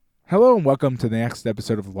Hello and welcome to the next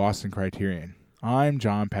episode of Lost in Criterion. I'm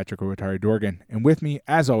John Patrick Owatari Dorgan, and with me,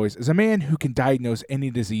 as always, is a man who can diagnose any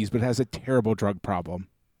disease but has a terrible drug problem.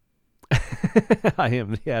 I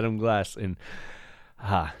am the Adam Glass, and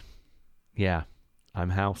I'm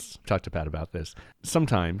House. I've talked to Pat about this.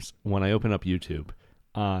 Sometimes when I open up YouTube,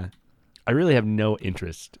 I really have no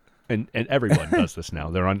interest, and everyone does this now.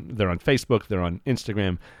 They're on Facebook, they're on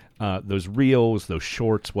Instagram, those reels, those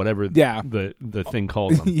shorts, whatever the thing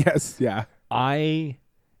calls them. Yes, yeah.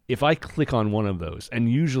 If I click on one of those, and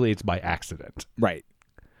usually it's by accident, Right.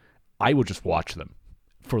 I will just watch them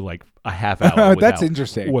for like a half hour. That's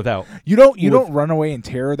interesting. You don't run away in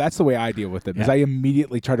terror. That's the way I deal with them. Is I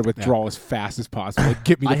immediately try to withdraw as fast as possible. Like,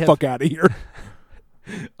 get me the fuck out of here.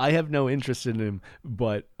 I have no interest in him,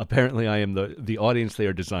 but apparently I am the audience they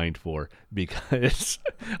are designed for, because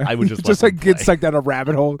I would just like get sucked down a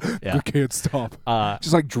rabbit hole. Yeah. You can't stop.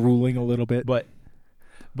 Just like drooling a little bit. But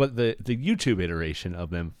the YouTube iteration of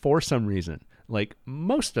them, for some reason, like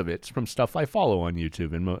most of it's from stuff I follow on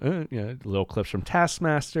YouTube, and little clips from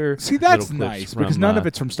Taskmaster. See, that's nice because none of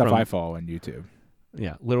it's from stuff I follow on YouTube.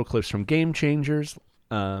 Yeah, little clips from Game Changers,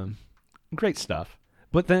 great stuff.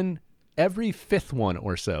 But then every fifth one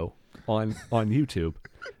or so on YouTube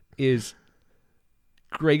is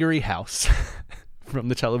Gregory House from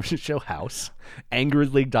the television show House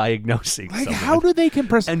angrily diagnosing someone. How do they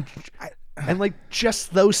compress and like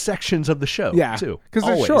just those sections of the show, too, because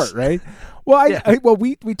they're short, right? Well,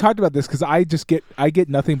 we talked about this because I get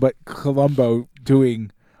nothing but Columbo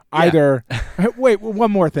doing either. Wait,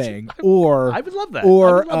 one more thing, or I would love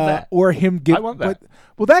that, or him get. I want that.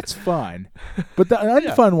 Well, that's fun, but the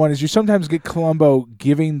unfun one is you sometimes get Columbo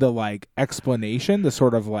giving the like explanation, the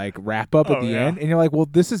sort of like wrap up at the end, and you're like, well,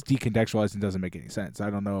 this is decontextualized and doesn't make any sense.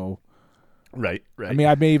 I don't know. Right. I mean,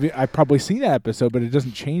 I've probably seen that episode, but it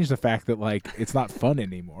doesn't change the fact that like it's not fun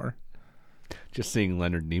anymore. Just seeing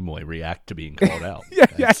Leonard Nimoy react to being called out.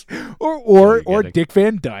 Or Dick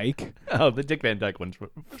Van Dyke. Oh, the Dick Van Dyke one's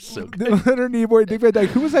so good. Leonard Nimoy, Dick Van Dyke.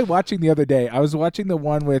 Who was I watching the other day? I was watching the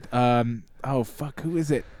one with who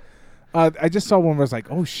is it? I just saw one where I was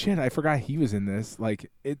like, oh shit, I forgot he was in this.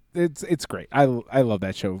 Like it's great. I love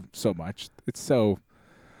that show so much. It's so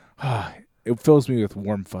it fills me with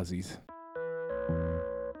warm fuzzies.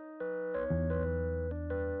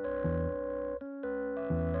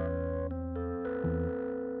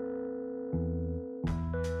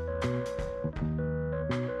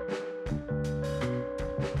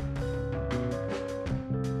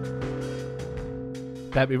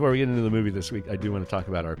 Pat, before we get into the movie this week, I do want to talk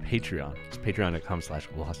about our Patreon. It's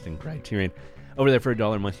patreon.com/LostInCriterion. Over there for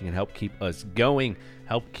 $1 a month, you can help keep us going,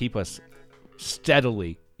 help keep us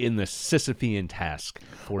steadily in the Sisyphean task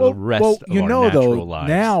for the rest of our natural lives.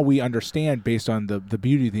 Now we understand, based on the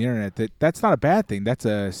beauty of the internet, that that's not a bad thing. That's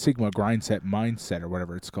a Sigma grindset mindset or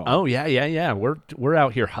whatever it's called. Oh, yeah. We're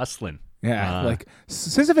out here hustling. Yeah, like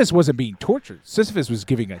Sisyphus wasn't being tortured. Sisyphus was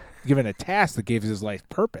given a task that gave his life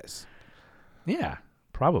purpose. Yeah.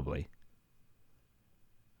 Probably.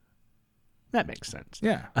 That makes sense.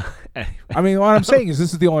 Yeah. Anyway. I mean, what I'm saying is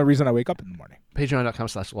this is the only reason I wake up in the morning.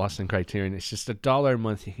 Patreon.com/LostInCriterion. It's just $1 a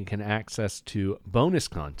month. You can access to bonus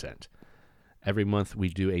content. Every month we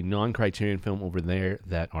do a non-Criterion film over there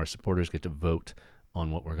that our supporters get to vote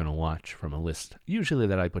on what we're going to watch from a list, usually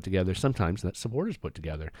that I put together, sometimes that supporters put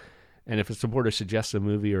together. And if a supporter suggests a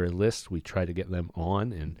movie or a list, we try to get them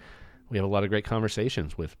on, and we have a lot of great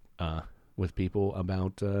conversations with people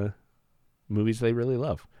about movies they really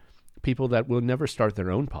love. People that will never start their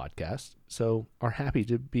own podcast, so are happy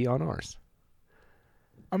to be on ours.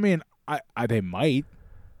 I mean, they might,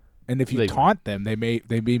 and if you taunt them, they may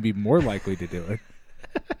be more likely to do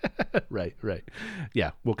it. Right.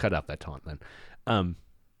 Yeah, we'll cut out that taunt then.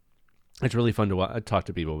 It's really fun to talk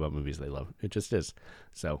to people about movies they love. It just is.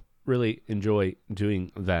 So really enjoy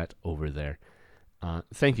doing that over there.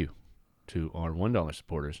 Thank you to our $1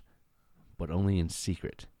 supporters, but only in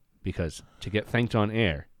secret, because to get thanked on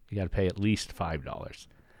air, you got to pay at least $5.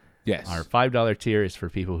 Yes. Our $5 tier is for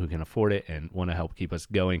people who can afford it and want to help keep us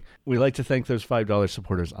going. We like to thank those $5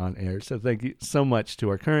 supporters on air, so thank you so much to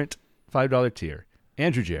our current $5 tier: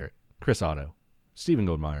 Andrew Jarrett, Chris Otto, Stephen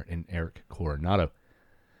Goldmeyer, and Eric Coronado.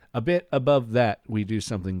 A bit above that, we do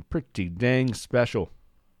something pretty dang special.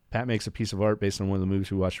 Pat makes a piece of art based on one of the movies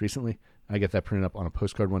we watched recently. I get that printed up on a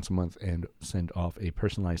postcard once a month and send off a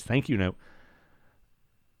personalized thank you note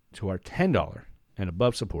to our $10 and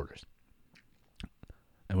above supporters.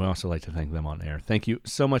 And we also like to thank them on air. Thank you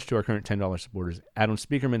so much to our current $10 supporters: Adam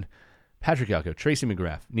Speakerman, Patrick Yalko, Tracy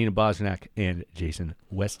McGrath, Nina Bosnack, and Jason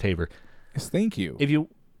Westhaver. Yes, thank you.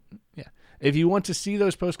 If you want to see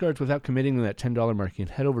those postcards without committing to that $10 mark, you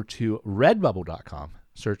can head over to redbubble.com.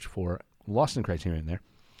 Search for Lost in Criterion there.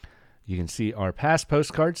 You can see our past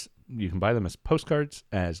postcards. You can buy them as postcards,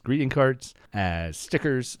 as greeting cards, as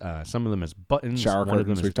stickers, some of them as buttons. Shower one of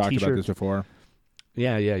them curtains. as We've talked about t-shirts. this before.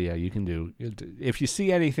 Yeah. You can do. If you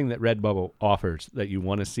see anything that Redbubble offers that you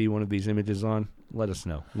want to see one of these images on, let us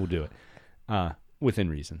know. We'll do it within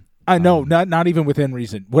reason. I know, not even within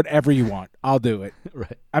reason. Whatever you want, I'll do it.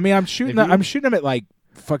 Right. I mean, I'm shooting them at like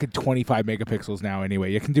fucking 25 megapixels now.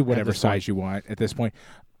 Anyway, you can do whatever size you want at this point.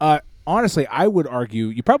 Honestly, I would argue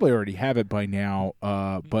you probably already have it by now.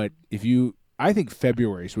 But I think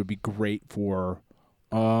February's would be great for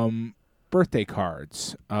birthday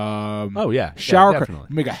cards. Oh yeah, shower definitely.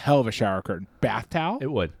 curtain. Make a hell of a shower curtain. Bath towel.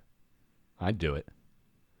 It would. I'd do it.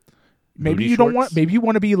 Maybe Booty you don't shorts? want. Maybe you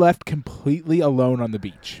want to be left completely alone on the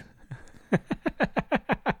beach.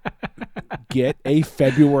 Get a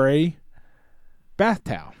February bath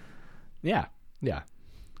towel. Yeah.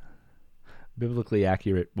 Biblically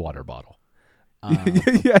accurate water bottle.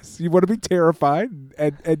 Yes, you want to be terrified,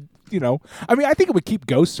 and I mean, I think it would keep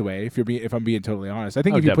ghosts away. If I'm being totally honest, I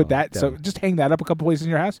think if you put that, so just hang that up a couple places in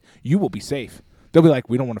your house, you will be safe. They'll be like,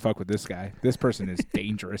 we don't want to fuck with this guy. This person is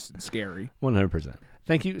dangerous and scary. 100%.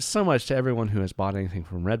 Thank you so much to everyone who has bought anything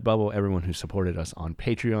from Redbubble, everyone who supported us on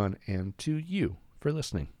Patreon, and to you for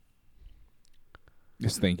listening.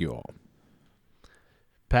 Yes, thank you all.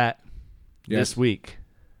 Pat, Yes. This week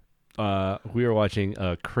we are watching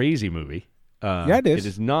a crazy movie. Yeah, it is. It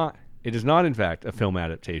is not, in fact, a film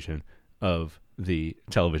adaptation of the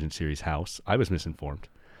television series House. I was misinformed.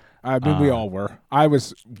 I mean, we all were. I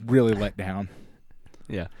was really let down.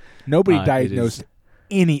 Yeah. Nobody diagnosed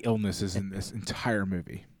any illnesses in this entire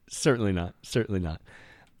movie. Certainly not.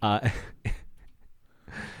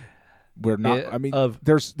 We're not. I mean,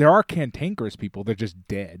 there are cantankerous people. They're just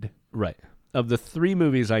dead. Right. Of the 3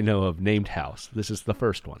 movies I know of named House, this is the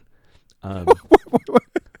first one.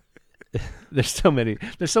 There's so many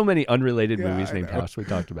unrelated movies named House. We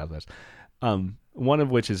talked about this. One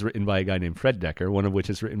of which is written by a guy named Fred Decker, one of which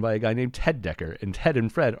is written by a guy named Ted Decker, and Ted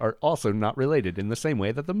and Fred are also not related in the same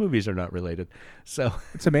way that the movies are not related. So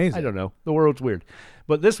it's amazing. I don't know. The world's weird.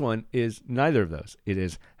 But this one is neither of those. It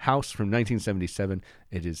is House from 1977.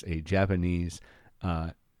 It is a Japanese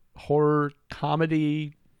horror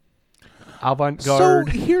comedy avant-garde.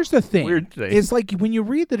 So here's the thing. Weird thing. It's like when you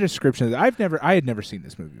read the description, I had never seen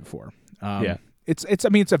this movie before. Yeah. It's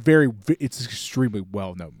extremely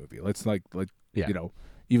well-known movie.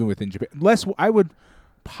 Even within Japan. Less well-known.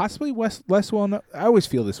 I always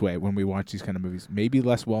feel this way when we watch these kind of movies. Maybe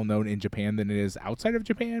less well-known in Japan than it is outside of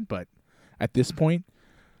Japan, but at this point,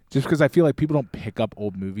 just because I feel like people don't pick up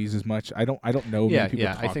old movies as much. I don't know many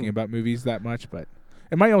people talking about movies that much, but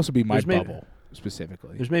it might also be my bubble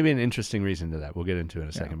specifically. There's maybe an interesting reason to that. We'll get into it in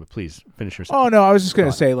a second, but please finish your Oh no, I was just going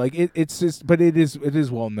to say it's just, but it is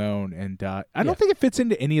well known, and I don't think it fits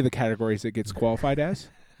into any of the categories it gets qualified as.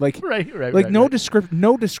 No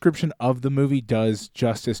description of the movie does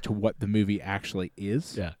justice to what the movie actually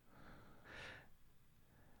is. Yeah.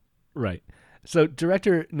 Right. So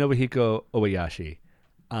director Nobuhiko Obayashi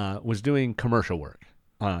was doing commercial work,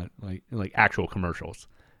 like actual commercials,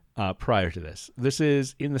 prior to this. This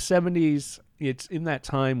is in the 70s. It's in that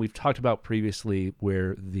time we've talked about previously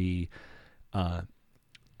where the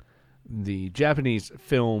Japanese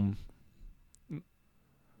film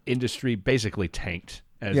industry basically tanked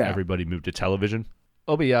as everybody moved to television.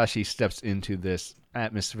 Obayashi steps into this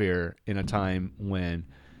atmosphere in a time when,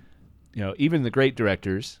 even the great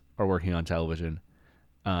directors are working on television,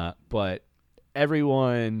 but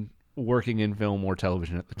everyone working in film or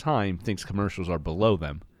television at the time thinks commercials are below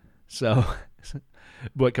them. So,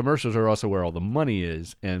 but commercials are also where all the money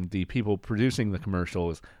is, and the people producing the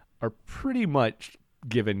commercials are pretty much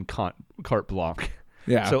given carte blanche.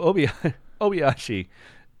 Yeah. So Obayashi,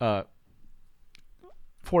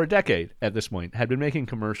 for a decade at this point, had been making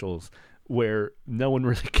commercials where no one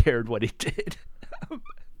really cared what he did.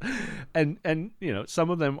 and some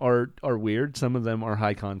of them are weird, some of them are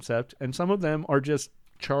high concept, and some of them are just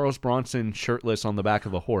Charles Bronson shirtless on the back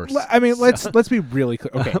of a horse. I mean, let's be really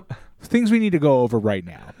clear. Okay, things we need to go over right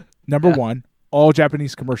now. Number one, all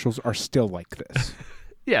Japanese commercials are still like this.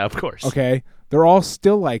 Yeah, of course. Okay, they're all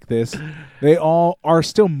still like this. They all are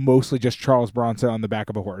still mostly just Charles Bronson on the back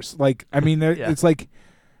of a horse. It's like,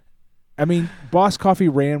 Boss Coffee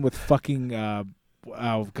ran with fucking.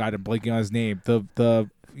 Oh God, I'm blanking on his name.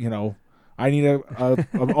 I need a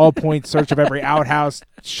all point search of every outhouse,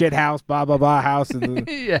 shit house, blah blah blah house. And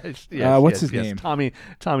yes. What's his name? Tommy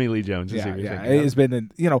Lee Jones. It's been,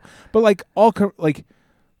 but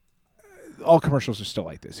all commercials are still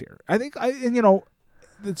like this here. I think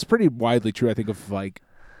it's pretty widely true. I think of like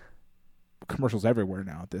commercials everywhere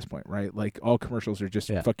now at this point, right? Like all commercials are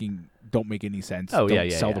just fucking don't make any sense. Oh,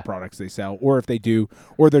 don't sell the products they sell, or if they do,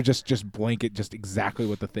 or they're just blanket, just exactly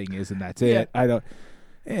what the thing is, and that's it. I don't.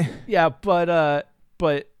 Yeah, but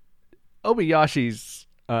Obayashi's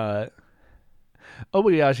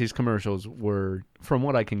commercials were, from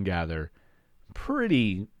what I can gather,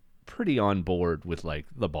 pretty on board with like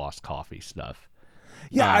the Boss Coffee stuff.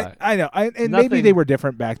 Yeah, I know. Maybe they were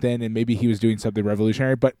different back then, and maybe he was doing something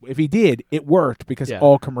revolutionary. But if he did, it worked because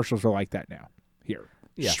all commercials are like that now. Here,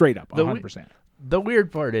 straight up, 100%. The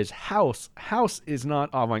weird part is House is not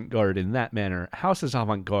avant-garde in that manner. House is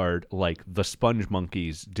avant-garde like the Sponge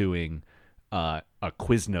Monkeys doing a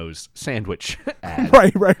Quiznos sandwich ad.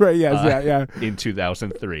 Right. Yes, in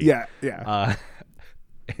 2003. Yeah.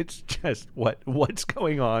 It's just what's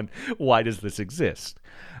going on? Why does this exist?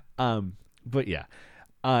 But yeah.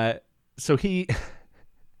 So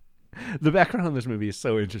the background on this movie is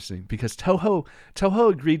so interesting because Toho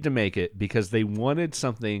agreed to make it because they wanted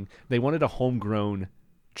a homegrown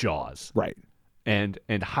Jaws. Right. And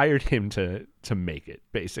hired him to make it,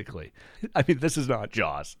 basically. I mean, this is not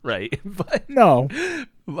Jaws, right? But no.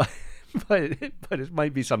 But it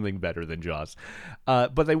might be something better than Jaws.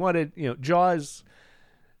 But they wanted, Jaws.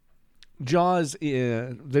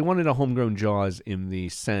 They wanted a homegrown Jaws in the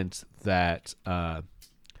sense that a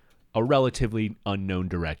relatively unknown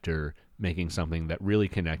director making something that really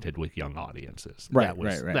connected with young audiences. Right.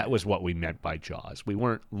 That was what we meant by Jaws. We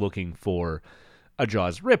weren't looking for a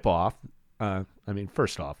Jaws ripoff. I mean,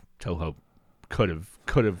 first off, Toho could have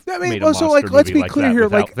made a monster movie let's be like clear that here.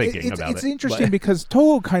 without Like, thinking about it. It's interesting because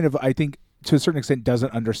Toho kind of, I think, to a certain extent,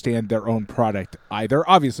 doesn't understand their own product either.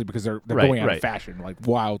 Obviously, because they're going out of fashion like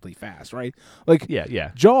wildly fast, right? Like,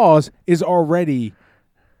 Jaws is already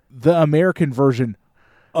the American version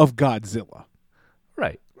of Godzilla.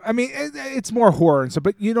 Right. I mean, it's more horror and stuff,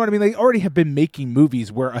 but you know what I mean? They already have been making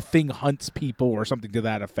movies where a thing hunts people or something to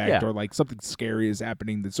that effect, or like something scary is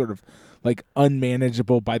happening that's sort of like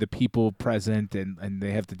unmanageable by the people present, and they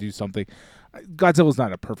have to do something. Godzilla's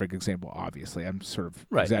not a perfect example, obviously. I'm sort of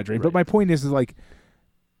exaggerating. But my point is like,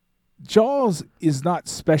 Jaws is not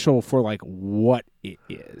special for like what it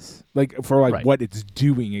is, like for like what it's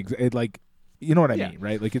doing. Like, you know what I mean,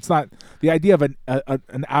 right? Like, it's not the idea of an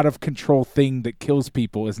out of control thing that kills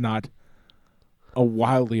people is not a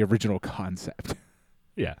wildly original concept.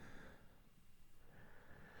 Yeah.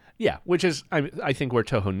 Which is, I think, where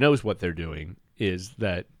Toho knows what they're doing is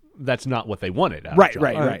that's not what they wanted out of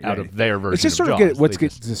Jaws, out of their version. It's just of sort Jaws. of what's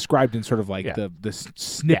described in sort of like the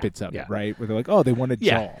snippets of it, right? Where they're like, oh, they wanted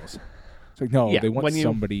Jaws. It's like, no, they want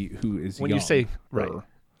somebody who is when young. You say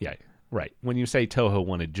right. When you say Toho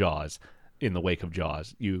wanted Jaws in the wake of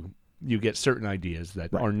Jaws, you get certain ideas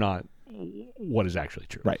that are not what is actually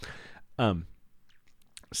true. Right.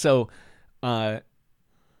 So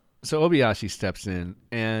Obayashi steps in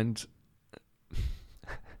and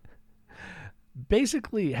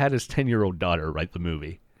basically had his 10-year-old daughter write the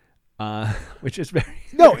movie, which is very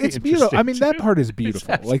it's beautiful. I mean, that part is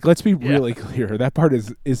beautiful. Like, let's be really clear. That part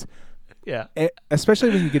is especially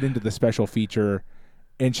when you get into the special feature.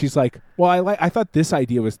 And she's like, well, I thought this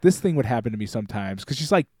thing would happen to me sometimes, because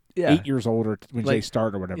she's like 8 years old or when they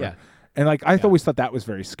start or whatever. Yeah. And like, I always thought that was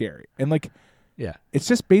very scary. And like, it's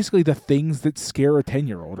just basically the things that scare a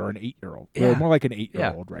 10-year-old or an 8-year-old. Or more like an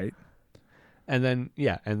 8-year-old, right? And then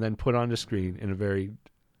put on the screen in a very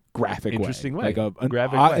graphic interesting way. Like a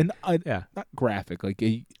graphic way. Not graphic, like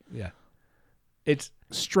it's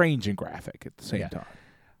strange and graphic at the same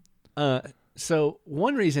time. So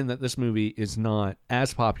one reason that this movie is not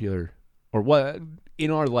as popular, or what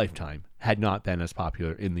in our lifetime had not been as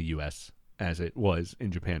popular in the U.S. as it was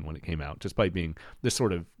in Japan when it came out, despite being this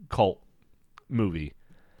sort of cult movie,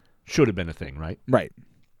 should have been a thing, right? Right.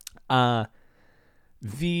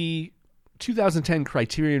 The 2010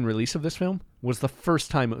 Criterion release of this film was the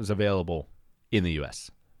first time it was available in the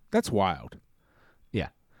U.S. That's wild. Yeah.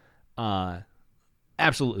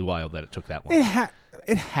 Absolutely wild that it took that long.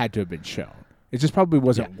 It had to have been shown. It just probably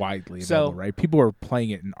wasn't widely available, right? People were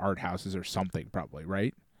playing it in art houses or something, probably,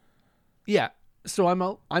 right? Yeah. So I'm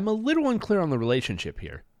a little unclear on the relationship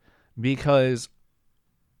here, because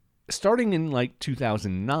starting in like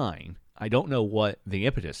 2009, I don't know what the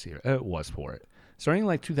impetus here was for it. Starting in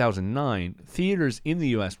like 2009, theaters in the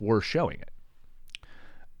U.S. were showing it,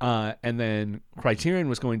 and then Criterion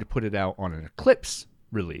was going to put it out on an Eclipse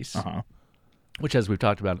release, which, as we've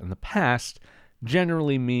talked about in the past,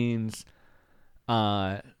 generally means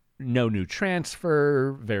no new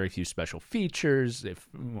transfer, very few special features,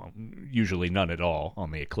 usually none at all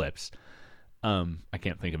on the Eclipse. I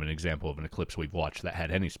can't think of an example of an eclipse we've watched that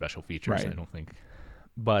had any special features. Right. I don't think,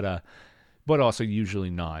 but also usually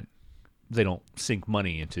not. They don't sink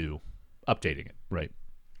money into updating it, right?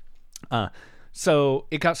 So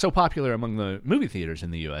it got so popular among the movie theaters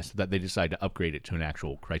in the U.S. that they decided to upgrade it to an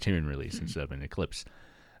actual Criterion release instead of an Eclipse.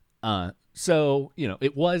 So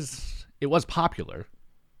it was popular.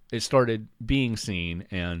 It started being seen,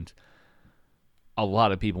 and a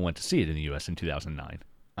lot of people went to see it in the U.S. in 2009,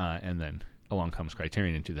 and then along comes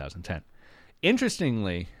Criterion in 2010.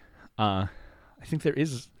 Interestingly, I think there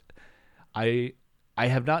is. I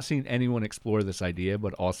have not seen anyone explore this idea,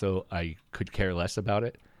 but also I could care less about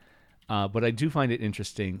it. But I do find it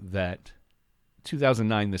interesting that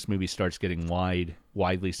 2009, this movie starts getting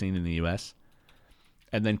widely seen in the U.S.,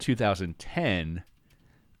 and then 2010,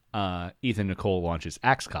 Ethan Nicolle launches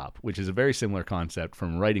Axe Cop, which is a very similar concept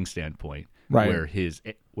from a writing standpoint, Right. where his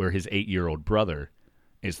 8-year-old brother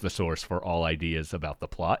is the source for all ideas about the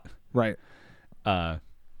plot. Right. So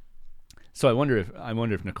I wonder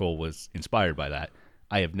if Nicolle was inspired by that.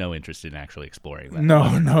 I have no interest in actually exploring that.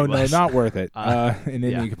 No, not worth it in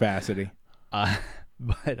any yeah. capacity.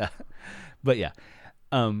 But yeah.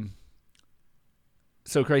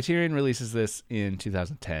 So Criterion releases this in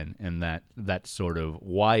 2010, and that's sort of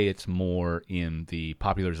why it's more in the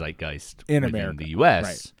popular zeitgeist In within America, the U.S.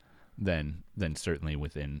 right. than certainly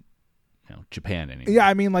within Japan anymore. Yeah,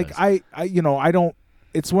 I mean, like I don't.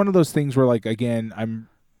 It's one of those things where, like, again, I'm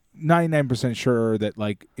 99% sure that,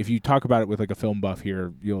 like, if you talk about it with like a film buff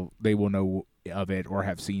here, they will know of it or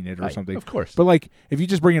have seen it or Right, something. of course. But like, if you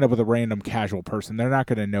just bring it up with a random casual person, they're not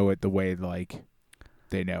going to know it the way like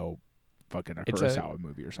they know fucking a Kurosawa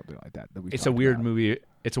movie or something like that. It's a weird movie.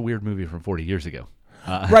 It's a weird movie from 40 years ago.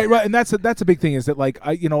 Right, and that's a big thing is that, like,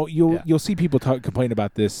 you'll see people complain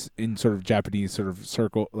about this in sort of Japanese sort of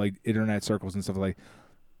circle, like internet circles and stuff. Like,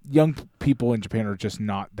 young people in Japan are just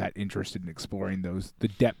not that interested in exploring the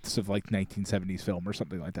depths of like 1970s film or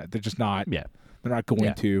something like that. They're just not. Yeah. They're not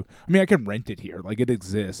going to. I mean, I can rent it here. Like, it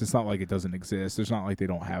exists. It's not like it doesn't exist. It's not like they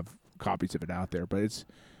don't have copies of it out there. But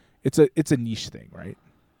it's a niche thing, right?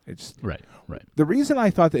 It's right. The reason I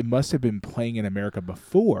thought that it must have been playing in America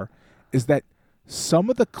before is that some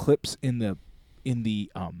of the clips in the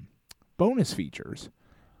bonus features,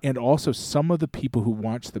 and also some of the people who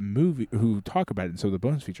watch the movie, who talk about it in some of the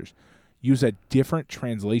bonus features, use a different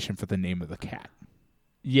translation for the name of the cat.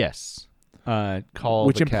 Yes. Call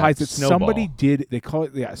which the implies cat that Snowball. somebody did. They call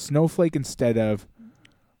it Snowflake instead of,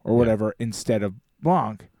 or whatever, instead of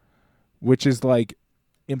Blanc, which is like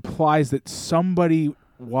implies that somebody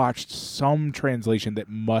watched some translation that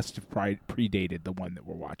must have predated the one that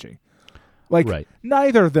we're watching. Like,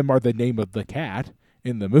 neither of them are the name of the cat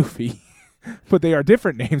in the movie, but they are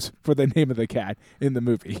different names for the name of the cat in the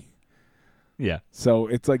movie. Yeah. So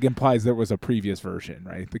it's like implies there was a previous version,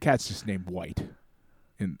 right? The cat's just named White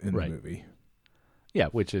in the movie. Yeah,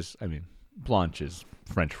 which is, I mean, Blanche is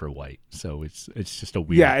French for white, so it's just a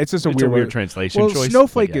weird. Yeah, it's just a weird translation choice.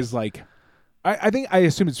 Snowflake is like, I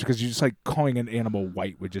assume it's because you're just like calling an animal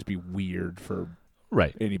white would just be weird for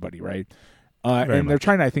anybody, right? And they're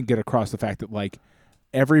trying to, I think, get across the fact that, like,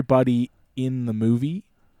 everybody in the movie,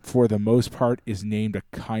 for the most part, is named a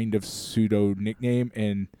kind of pseudo nickname,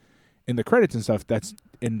 and in the credits and stuff, that's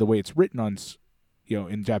in the way it's written on,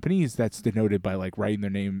 in Japanese, that's denoted by like writing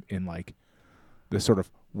their name in like the sort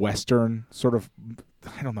of Western sort of,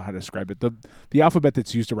 I don't know how to describe it, the alphabet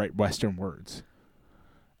that's used to write Western words,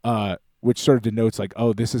 which sort of denotes like,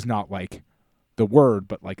 oh, this is not like the word,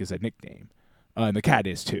 but like is a nickname. And the cat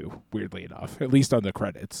is too, weirdly enough, at least on the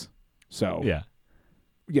credits. So yeah,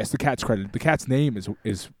 yes, the cat's credited. The cat's name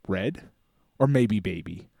is Red, or maybe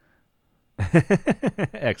Baby.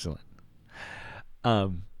 Excellent.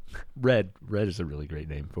 Red is a really great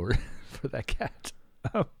name for that cat.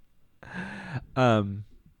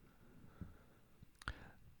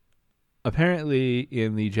 Apparently,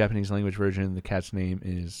 in the Japanese language version, the cat's name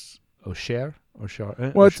is Osher.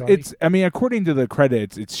 Well, it's. I mean, according to the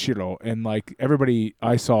credits, it's Shiro, and like everybody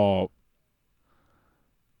I saw.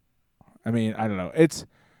 I mean, I don't know.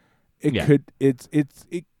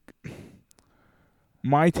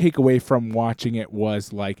 My takeaway from watching it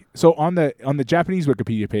was like, so on the Japanese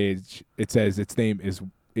Wikipedia page, it says its name is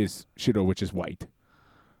Shiro, which is white.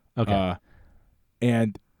 Okay.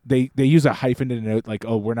 And they use a hyphen to denote like,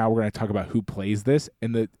 oh, we're going to talk about who plays this,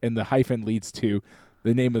 and the hyphen leads to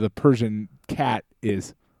the name of the Persian cat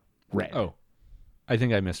is Red. Oh, I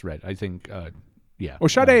think I misread. I think yeah. Well,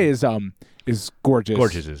 Sade is Gorgeous.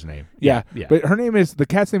 Gorgeous is his name. Yeah. But her name is, the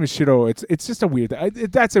cat's name is Shiro. It's just a weird.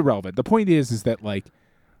 That's irrelevant. The point is that like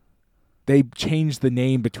they changed the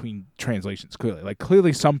name between translations clearly. Like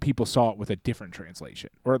clearly some people saw it with a different translation,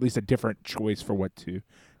 or at least a different choice for what to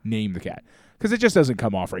name the cat. Because it just doesn't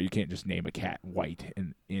come off right. You can't just name a cat White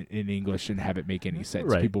in English and have it make any sense.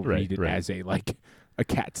 Right, People right, read it right. as a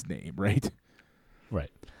cat's name, right?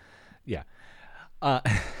 Right. Yeah.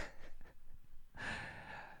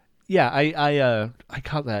 Yeah, I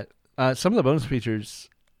caught that. Some of the bonus features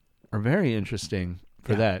are very interesting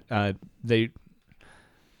for that.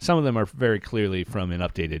 Some of them are very clearly from an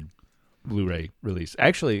updated Blu-ray release.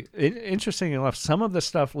 Actually, interesting enough, some of the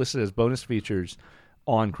stuff listed as bonus features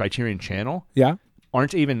on Criterion Channel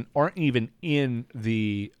aren't even in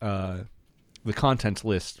the contents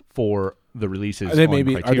list for the releases. Are they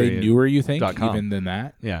on Are they newer? You think even than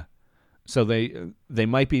that? Yeah. So they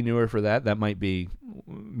might be newer for that. That might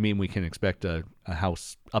mean we can expect a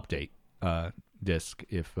house update disc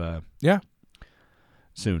if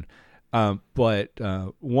soon. But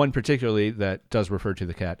one particularly that does refer to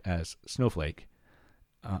the cat as Snowflake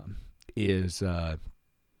is I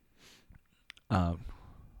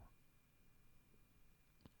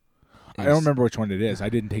don't remember which one it is. I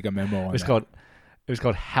didn't take a memo on that. It was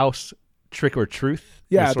called House Trick or Truth.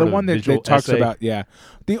 Yeah, the one that talks about. Yeah,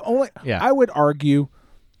 I would argue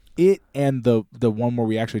it and the one where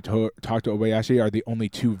we actually talked to Obayashi are the only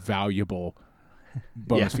two valuable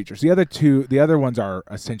bonus features. The other ones are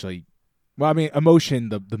essentially. Well, I mean, Emotion,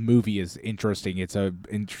 the movie is interesting. It's a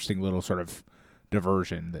interesting little sort of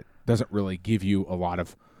diversion that doesn't really give you a lot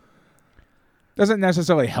of. Doesn't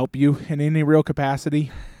necessarily help you in any real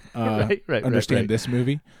capacity. Understand this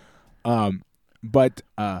movie. But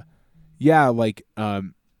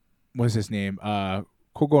what's his name?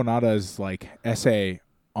 Kogonada's essay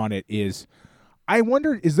on it is. I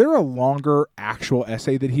wonder, is there a longer actual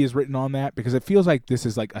essay that he has written on that? Because it feels like this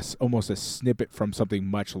is almost a snippet from something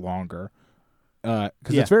much longer. Because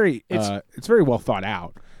it's very well thought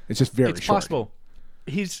out. It's just very short. It's possible.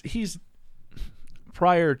 He's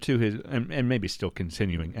prior to his and maybe still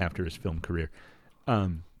continuing after his film career.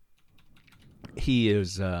 He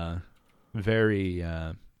is very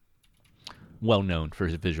well known for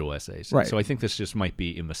his visual essays, right? So I think this just might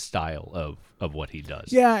be in the style of what he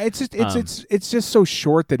does. Yeah, it's just so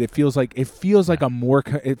short that it feels like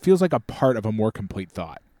a part of a more complete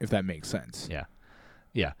thought, if that makes sense.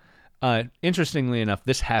 Yeah. Interestingly enough,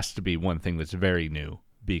 this has to be one thing that's very new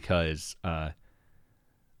because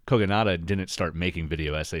Kogonada didn't start making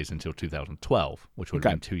video essays until 2012, which would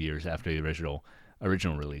have been 2 years after the original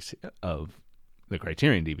release of the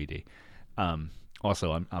Criterion DVD.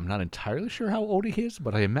 Also, I'm not entirely sure how old he is,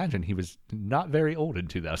 but I imagine he was not very old in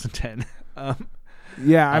 2010.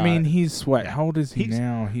 Yeah, I mean, he's what? How old is he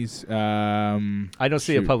now? He's I don't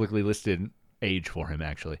see a publicly listed age for him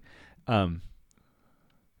actually.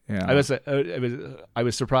 Yeah, I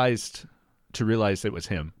was surprised to realize it was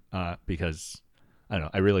him because I don't know.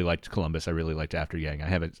 I really liked Columbus. I really liked After Yang. I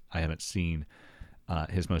haven't seen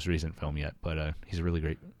his most recent film yet, but he's a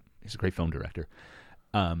great film director.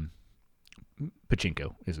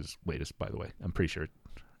 Pachinko is his latest, by the way. I'm pretty sure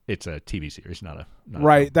it's a TV series, not a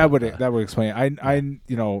right. Film, that would explain it.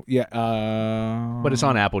 But it's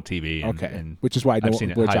on Apple TV. And which is why I've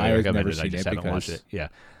seen it. Which highly I have recommended. never seen I just it haven't because watched it. Yeah,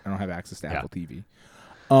 I don't have access to Apple TV.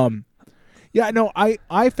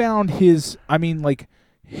 I found his. I mean,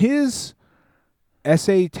 his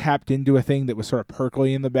essay tapped into a thing that was sort of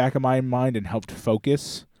percolating in the back of my mind and helped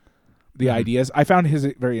focus the ideas. I found his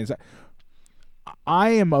very insight. I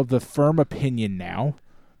am of the firm opinion now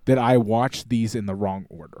that I watched these in the wrong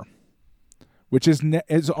order, which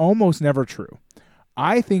is almost never true.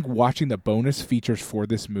 I think watching the bonus features for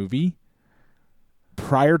this movie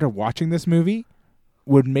prior to watching this movie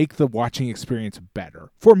would make the watching experience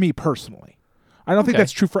better for me personally. I don't think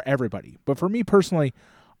that's true for everybody, but for me personally,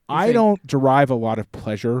 I don't derive a lot of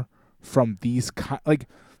pleasure from these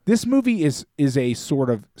this movie is a sort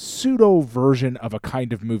of pseudo version of a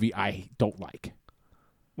kind of movie I don't like.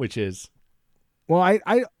 Which is? Well,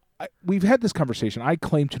 I we've had this conversation. I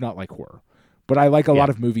claim to not like horror, but I like a lot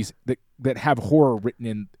of movies that have horror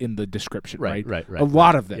written in the description, right? Right. A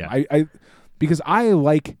lot of them. Yeah. Because I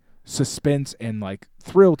like suspense and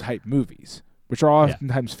thrill type movies, which are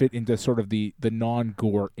oftentimes fit into sort of the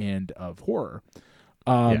non-gore end of horror.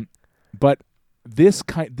 But this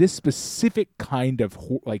specific kind of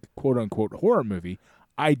quote unquote horror movie,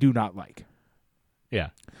 I do not like. Yeah.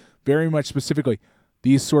 Very much specifically,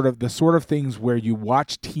 the sort of things where you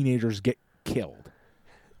watch teenagers get killed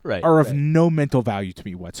are of no mental value to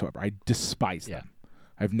me whatsoever. I despise them.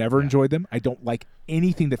 I've never enjoyed them. I don't like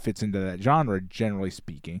anything that fits into that genre, generally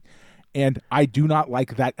speaking. And I do not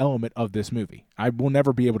like that element of this movie. I will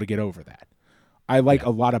never be able to get over that. I like a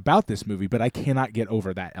lot about this movie, but I cannot get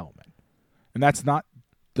over that element. And that's not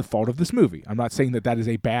the fault of this movie. I'm not saying that that is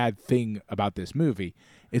a bad thing about this movie.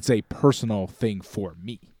 It's a personal thing for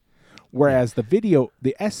me. Whereas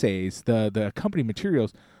the essays, the accompanying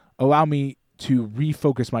materials allow me to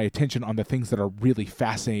refocus my attention on the things that are really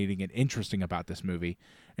fascinating and interesting about this movie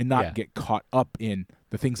and not get caught up in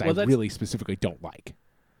the things I really specifically don't like.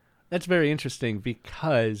 That's very interesting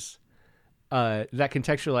because that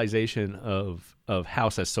contextualization of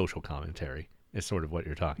House as social commentary is sort of what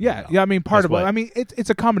you're talking about. Yeah, I mean, part of what I mean, it's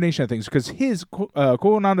a combination of things because his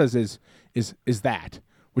Kogonada's is that,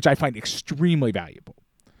 which I find extremely valuable.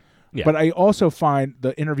 Yeah. But I also find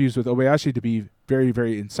the interviews with Obayashi to be very,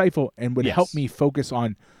 very insightful and would help me focus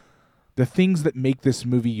on the things that make this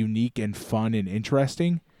movie unique and fun and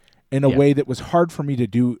interesting in a way that was hard for me to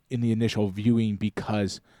do in the initial viewing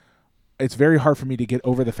because it's very hard for me to get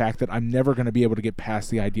over the fact that I'm never going to be able to get past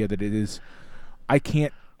the idea that it is I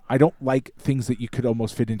don't like things that you could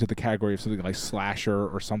almost fit into the category of something like slasher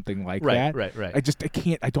or something like that. Right.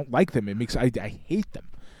 I don't like them. I hate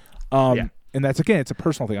them. And that's, again, it's a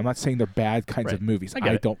personal thing. I'm not saying they're bad kinds of movies.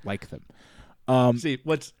 I don't like them. See,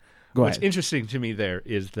 what's interesting to me there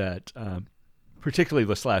is that particularly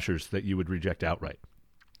the slashers that you would reject outright,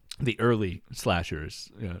 the early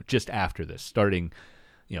slashers, just after this, starting,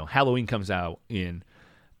 Halloween comes out in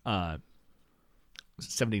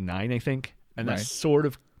 79, I think. And that's sort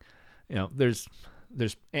of, there's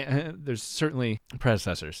certainly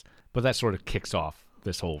predecessors, but that sort of kicks off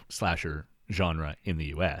this whole slasher genre in the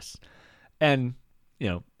U.S. And,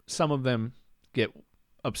 some of them get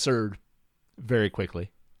absurd very quickly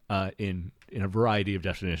in a variety of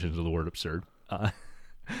definitions of the word absurd.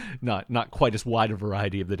 Not quite as wide a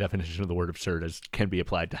variety of the definition of the word absurd as can be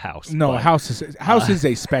applied to House. No, House is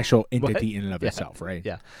a special entity in and of itself, right?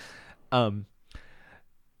 Yeah.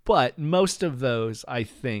 But most of those, I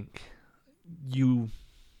think, you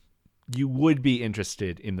would be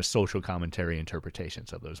interested in the social commentary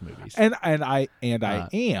interpretations of those movies. And I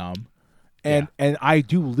am. And I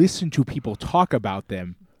do listen to people talk about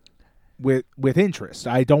them with interest.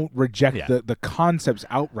 I don't reject the concepts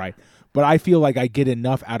outright, but I feel like I get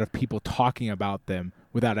enough out of people talking about them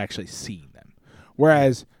without actually seeing them.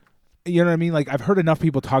 Whereas, you know what I mean? Like, I've heard enough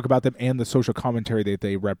people talk about them and the social commentary that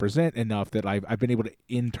they represent enough that I've been able to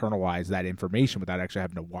internalize that information without actually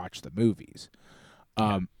having to watch the movies.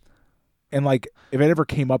 And like, if it ever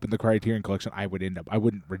came up in the Criterion Collection, I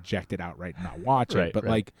wouldn't reject it outright and not watch it. But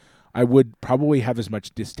like, I would probably have as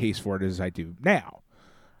much distaste for it as I do now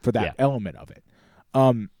for that element of it.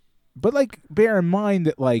 But like, bear in mind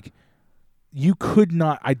that like, you could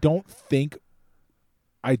not, I don't think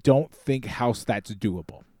House that's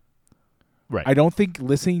doable. Right. I don't think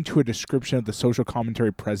listening to a description of the social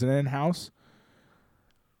commentary present in House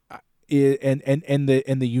and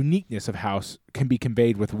the uniqueness of House can be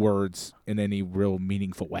conveyed with words in any real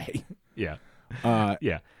meaningful way. Yeah. And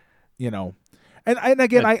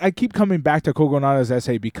again, I keep coming back to Kogonada's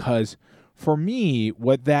essay because for me,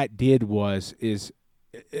 what that did is,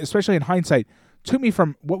 especially in hindsight, took me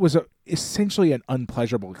from what was essentially an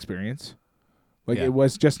unpleasurable experience. Like it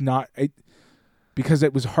was just not, because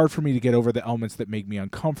it was hard for me to get over the elements that make me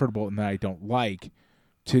uncomfortable and that I don't like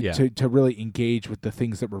to really engage with the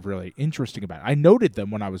things that were really interesting about it. I noted them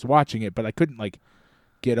when I was watching it, but I couldn't like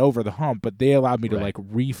get over the hump, but they allowed me to like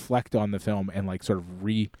reflect on the film and like sort of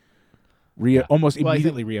almost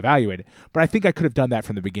immediately reevaluate it. But I think I could have done that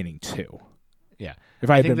from the beginning too. Yeah. If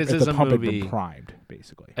the pump had been primed,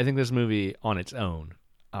 basically. I think this movie on its own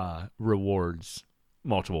rewards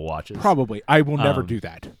multiple watches. Probably. I will never do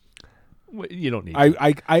that. You don't need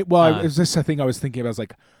to. It was just a thing I was thinking about. I was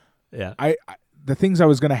like, the things I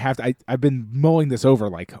was going to have to, I've been mulling this over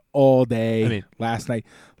like all day last night.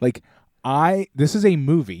 Like this is a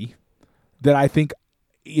movie that I think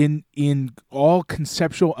in all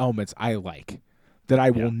conceptual elements I like. That I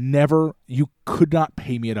will never. You could not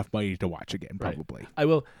pay me enough money to watch again. Probably.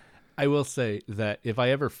 Right. I will say that if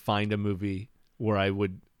I ever find a movie where I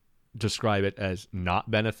would describe it as not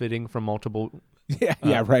benefiting from multiple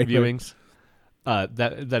viewings,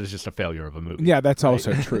 that is just a failure of a movie. Yeah, that's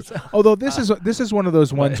also true. Although this is one of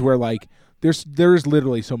those ones where like there's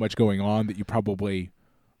literally so much going on that you probably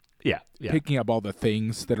picking up all the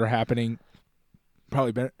things that are happening.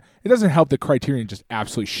 Probably better. It doesn't help that Criterion just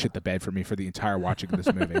absolutely shit the bed for me for the entire watching of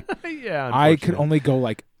this movie. I could only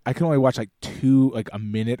watch like a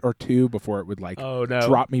minute or two before it would like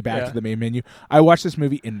drop me back to the main menu. I watched this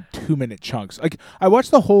movie in 2-minute chunks. Like I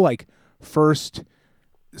watched the whole like first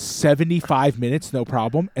 75 minutes, no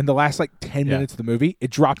problem, and the last like 10 minutes of the movie, it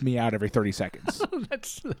dropped me out every 30 seconds.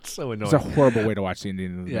 That's so annoying. It's a horrible way to watch the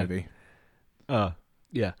ending of the movie.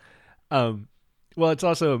 Yeah. Well, it's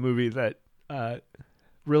also a movie that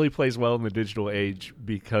really plays well in the digital age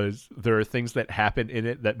because there are things that happen in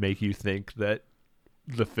it that make you think that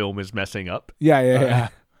the film is messing up. Yeah.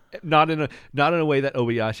 Not in a way that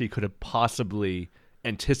Obayashi could have possibly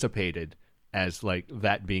anticipated as like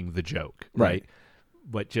that being the joke, right?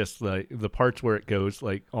 But just like the parts where it goes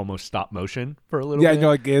like almost stop motion for a little bit. Yeah, you're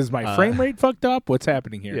like, is my frame rate fucked up? What's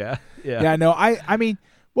happening here? Yeah. No, I mean,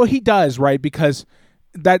 well, he does, right? Because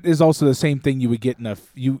that is also the same thing you would get in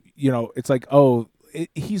you know, it's like,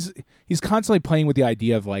 he's constantly playing with the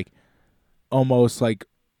idea of like almost like,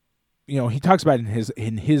 you know, he talks about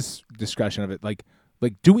in his discussion of it like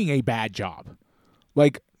doing a bad job,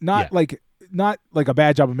 like not like a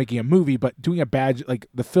bad job of making a movie, but doing a bad, like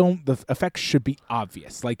the effects should be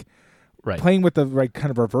obvious, like playing with the right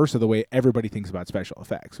kind of reverse of the way everybody thinks about special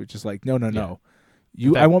effects, which is like, no.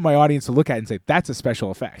 I want my audience to look at it and say, that's a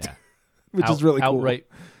special effect, which is really cool.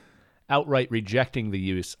 Outright rejecting the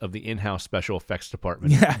use of the in-house special effects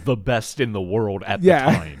department, the best in the world at the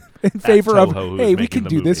time. In favor of, Toho, hey, we can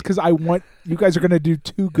do this because I want, you guys are going to do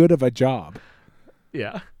too good of a job.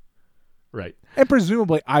 Yeah. Right. And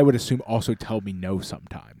presumably, I would assume also tell me no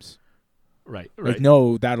sometimes. Right. Like,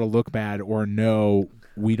 no, that'll look bad, or no,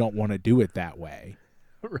 we don't want to do it that way.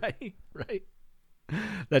 Right.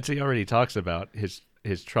 That's, he already talks about his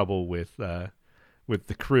trouble with the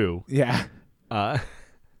crew. Yeah.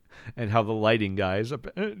 And how the lighting guys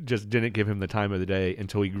just didn't give him the time of the day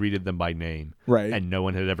until he greeted them by name. Right. And no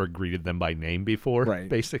one had ever greeted them by name before,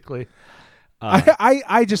 basically.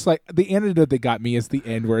 I just like the antidote that got me is the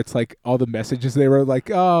end where it's like all the messages they were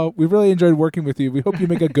like, oh, we really enjoyed working with you. We hope you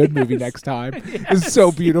make a good movie next time. It's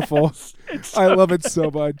so beautiful. I love it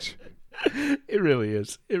so much. It really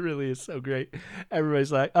is. It really is so great.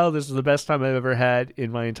 Everybody's like, oh, this is the best time I've ever had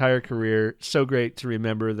in my entire career. So great to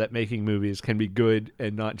remember that making movies can be good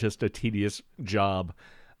and not just a tedious job.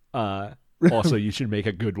 Also, you should make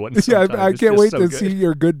a good one sometime. I can't wait to see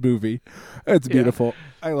your good movie. It's beautiful.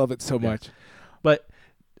 I love it so much. But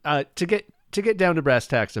to get down to brass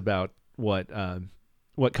tacks about what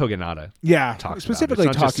Kogonada talks specifically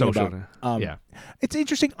about. talking about it's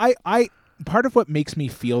interesting. I part of what makes me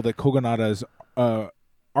feel that Kogonada's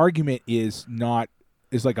argument is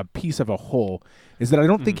like a piece of a whole is that I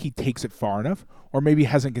don't think he takes it far enough, or maybe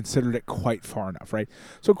hasn't considered it quite far enough, right?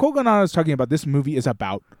 So Kogonada is talking about this movie is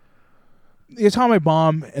about the atomic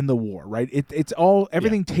bomb and the war, right? It's all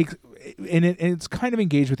everything takes, and it's kind of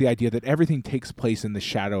engaged with the idea that everything takes place in the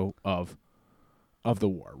shadow of the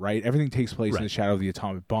war, right? Everything takes place in the shadow of the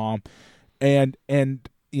atomic bomb, and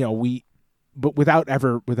you know but without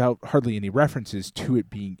hardly any references to it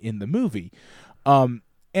being in the movie, and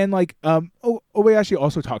like Obayashi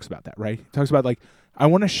also talks about that, right? He talks about like, I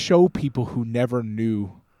want to show people who never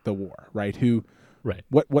knew the war, right?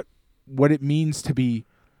 What it means to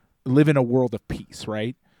live in a world of peace,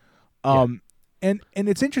 right? And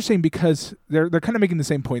it's interesting because they're kind of making the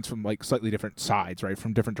same points from like slightly different sides, right?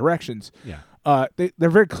 From different directions. Yeah. They're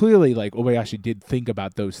very clearly like Obayashi did think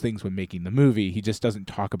about those things when making the movie. He just doesn't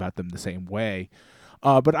talk about them the same way.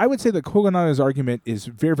 But I would say that Kogonada's argument is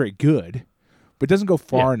very, very good, but doesn't go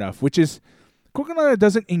far enough, which is Kogonada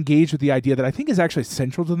doesn't engage with the idea that I think is actually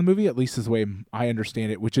central to the movie, at least as the way I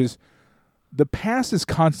understand it, which is the past is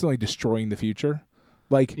constantly destroying the future.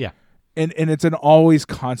 Like, and it's an always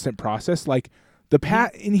constant process. Like the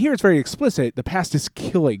past, and here it's very explicit. The past is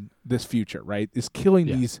killing this future, right? Is killing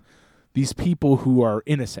these people who are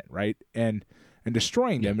innocent, right? And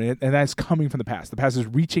destroying them, and that's coming from the past. The past is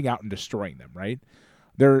reaching out and destroying them, right?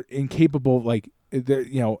 They're incapable, like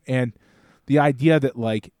and the idea that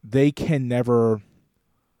like they can never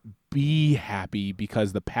be happy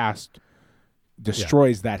because the past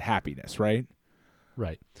destroys that happiness, right?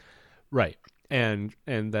 Right. And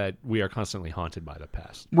that we are constantly haunted by the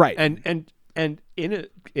past, right? And in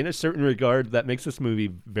a certain regard, that makes this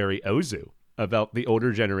movie very Ozu, about the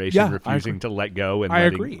older generation refusing to let go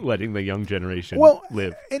and letting the young generation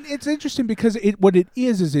live. And it's interesting because what it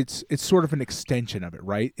is it's sort of an extension of it,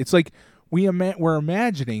 right? It's like we're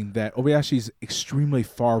imagining that Obayashi's extremely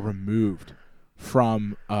far removed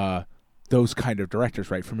from those kind of directors,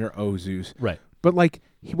 right? From your Ozus, right? But like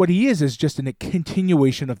what he is just a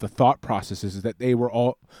continuation of the thought processes that they were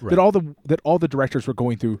all that all the directors were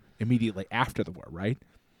going through immediately after the war, right?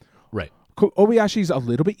 Right. Obayashi's a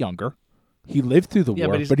little bit younger. He lived through the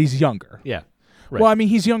war, but he's younger. Yeah. Right. Well, I mean,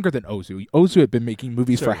 he's younger than Ozu. Ozu had been making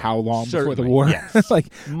movies for how long before the war? Yes.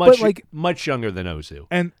 Much younger than Ozu.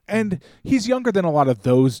 And he's younger than a lot of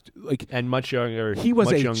those, like, and much younger. He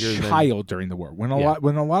was a child during the war. When a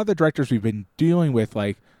lot of the directors we've been dealing with,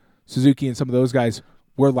 like Suzuki and some of those guys,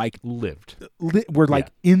 were like lived. were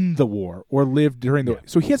like in the war or lived during the. Yeah.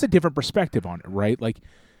 So he has a different perspective on it, right? Like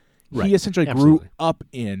Right. he essentially Absolutely. grew up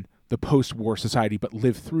in the post-war society, but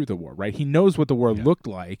lived through the war, right? He knows what the war looked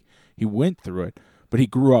like. He went through it, but he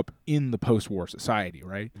grew up in the post-war society,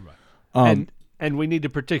 right? Right. And we need to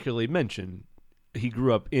particularly mention he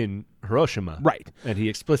grew up in Hiroshima, right? And he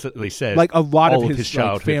explicitly said Like a lot all of his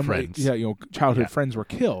childhood family, friends, childhood friends were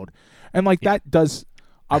killed, and like that does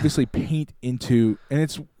obviously paint into. And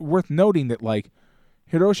it's worth noting that like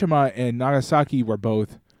Hiroshima and Nagasaki were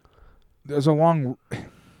both. There's a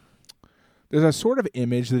sort of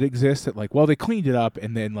image that exists that like, well, they cleaned it up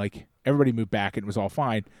and then like everybody moved back and it was all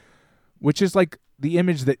fine, which is like the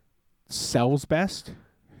image that sells best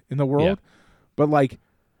in the world. Yeah. But like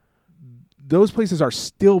those places are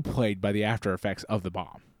still plagued by the after effects of the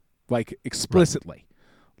bomb, like explicitly.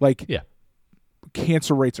 Like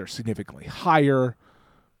cancer rates are significantly higher.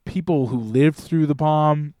 People who lived through the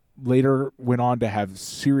bomb later went on to have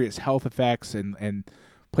serious health effects, and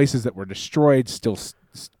places that were destroyed still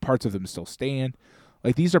parts of them still stand.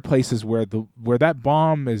 Like these are places where that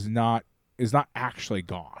bomb is not actually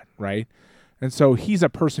gone, right? And so he's a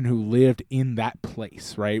person who lived in that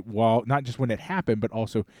place, right? Well, not just when it happened, but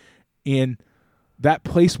also in that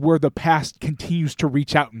place where the past continues to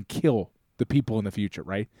reach out and kill the people in the future,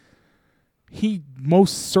 right? He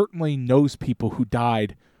most certainly knows people who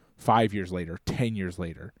died 5 years later, 10 years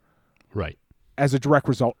later, right, as a direct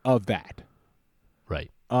result of that.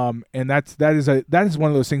 Right. And that is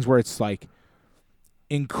one of those things where it's like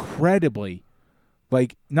incredibly,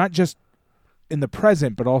 like not just in the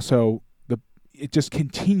present, but also it just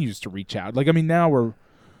continues to reach out. Like, I mean, now we're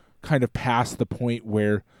kind of past the point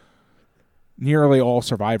where nearly all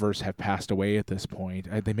survivors have passed away at this point.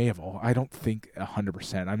 They may have all. I don't think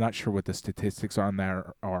 100%. I'm not sure what the statistics on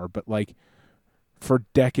there are, but like for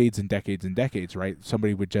decades and decades and decades, right?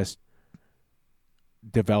 Somebody would just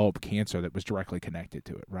develop cancer that was directly connected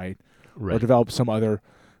to it, right? Or develop some other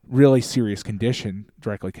really serious condition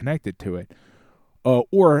directly connected to it,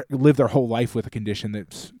 or live their whole life with a condition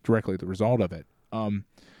that's directly the result of it.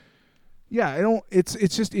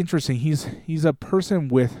 It's just interesting. He's a person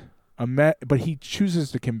with but he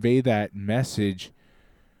chooses to convey that message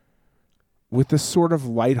with this sort of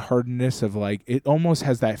lightheartedness of like, it almost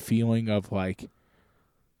has that feeling of like,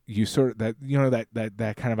 you sort of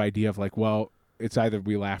that kind of idea of like, well, it's either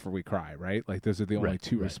we laugh or we cry, right? Like those are the only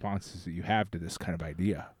two responses that you have to this kind of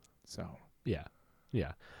idea. So yeah.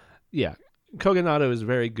 Kogonado is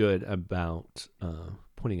very good about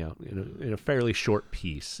pointing out in a fairly short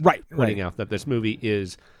piece, pointing out that this movie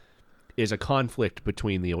is a conflict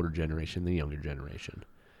between the older generation and the younger generation,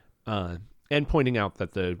 and pointing out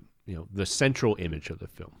that the central image of the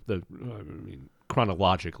film,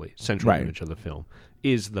 chronologically central image of the film,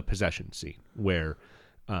 is the possession scene where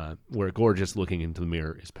Gorgeous, looking into the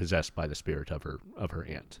mirror, is possessed by the spirit of her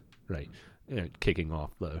aunt, right, kicking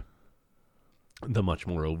off the much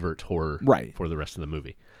more overt horror for the rest of the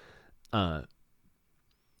movie. But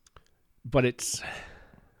it's,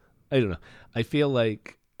 I don't know. I feel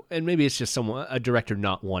like, and maybe it's just a director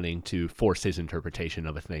not wanting to force his interpretation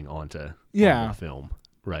of a thing onto the film,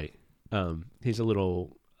 right? He's a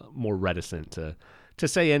little more reticent to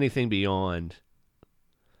say anything beyond,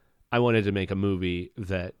 I wanted to make a movie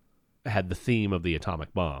that had the theme of the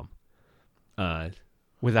atomic bomb,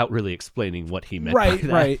 without really explaining what he meant by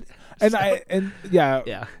that. Right.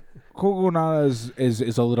 Kogonada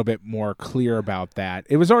is a little bit more clear about that.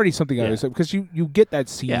 It was already something I was, because you get that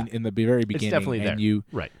scene in the very beginning, it's definitely there.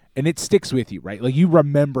 And it sticks with you, right? Like you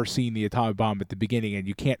remember seeing the atomic bomb at the beginning, and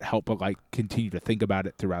you can't help but like continue to think about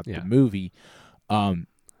it throughout the movie.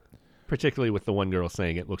 Particularly with the one girl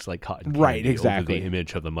saying it looks like cotton candy over the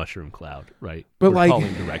image of the mushroom cloud, right? But we're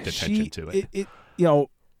calling direct attention to it.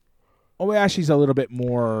 Oyashi's a little bit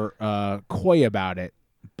more coy about it,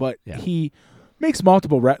 but he makes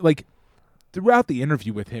multiple throughout the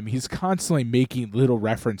interview with him, he's constantly making little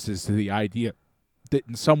references to the idea that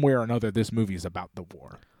in some way or another this movie is about the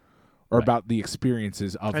war or about the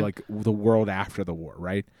experiences of like the world after the war,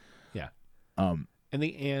 right? Yeah. And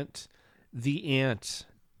the aunt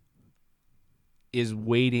is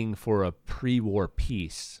waiting for a pre-war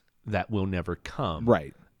peace that will never come,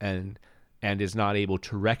 right? And is not able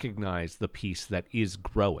to recognize the peace that is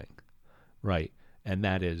growing, right? And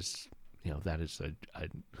that is, a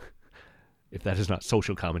if that is not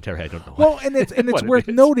social commentary, I don't know. Well, and it's worth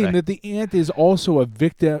noting that the aunt is also a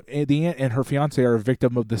victim. The aunt and her fiance are a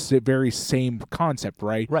victim of the very same concept,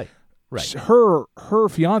 right? Right. Her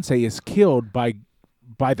fiance is killed by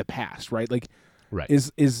the past, right? Like,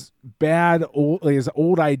 is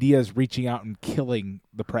old ideas reaching out and killing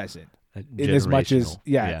the present. in as much as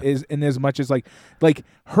Generational. is in as much as like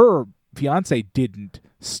her fiance didn't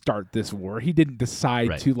start this war. He didn't decide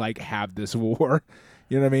Right. to like have this war.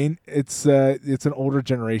 You know what I mean? It's an older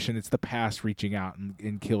generation. It's the past reaching out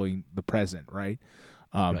and killing the present, right?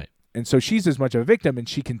 Right. And so she's as much of a victim, and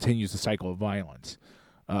she continues the cycle of violence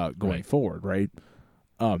going Right. forward, right?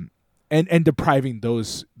 And depriving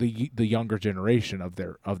the younger generation of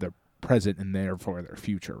their present and therefore their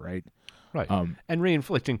future, right? Right. And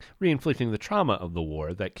re-inflicting the trauma of the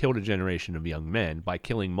war that killed a generation of young men by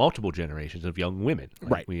killing multiple generations of young women.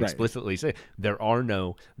 Like Right, we right. explicitly say there are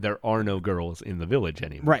no girls in the village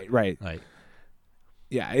anymore. Right. Like,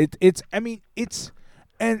 Yeah,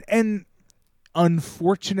 and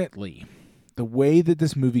unfortunately, the way that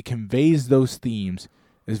this movie conveys those themes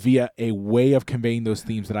is via a way of conveying those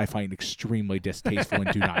themes that I find extremely distasteful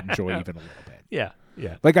and do not enjoy even a little bit. yeah.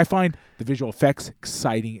 Like, I find the visual effects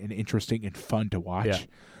exciting and interesting and fun to watch, Yeah.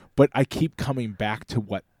 but I keep coming back to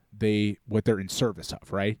what they're in service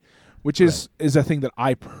of, right? Which is a thing that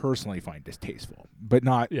I personally find distasteful, but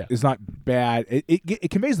is not bad. It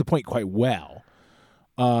conveys the point quite well.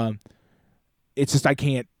 It's just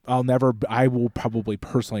I will probably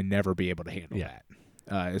personally never be able to handle that.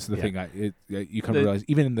 It's the thing you come to realize,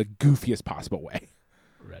 even in the goofiest possible way.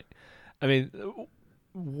 Right. I mean,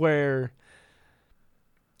 where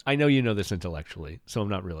I know you know this intellectually, so I'm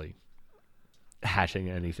not really hashing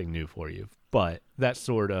anything new for you, but that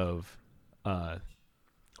sort of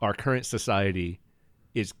our current society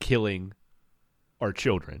is killing our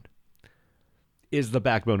children is the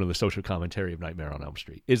backbone of the social commentary of Nightmare on Elm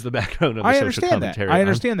Street. Is the backbone of the social commentary. I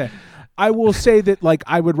understand that. I will say that, like,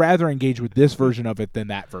 I would rather engage with this version of it than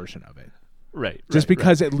that version of it. Right. Just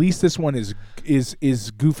because at least this one is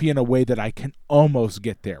goofy in a way that I can almost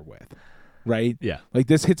get there with. Right? Yeah. Like,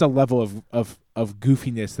 this hits a level of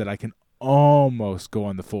goofiness that I can almost go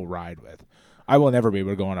on the full ride with. I will never be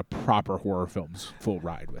able to go on a proper horror film's full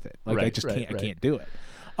ride with it. Like, I just can't. I can't do it.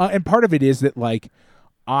 And part of it is that, like,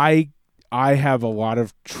 I have a lot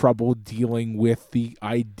of trouble dealing with the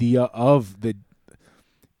idea of the,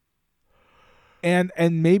 and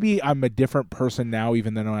maybe I'm a different person now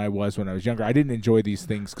even than I was when I was younger. I didn't enjoy these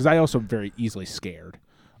things because I also am very easily scared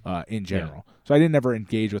in general. Yeah. So I didn't ever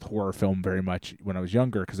engage with horror film very much when I was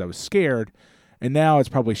younger because I was scared. And now it's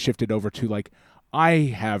probably shifted over to, like, I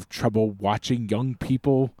have trouble watching young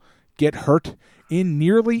people get hurt in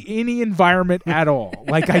nearly any environment at all.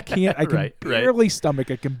 Like, I can barely stomach,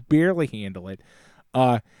 I can barely handle it.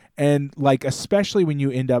 And, like, especially when you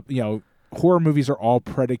end up, horror movies are all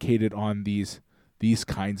predicated on these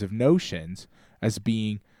kinds of notions as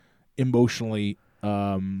being emotionally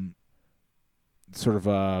sort of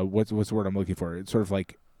what's the word I'm looking for? It's sort of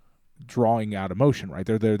like drawing out emotion, right?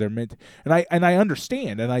 They're meant, and I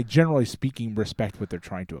understand, and I generally speaking respect what they're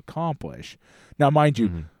trying to accomplish. Now, mind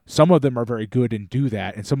you, some of them are very good and do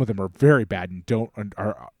that, and some of them are very bad and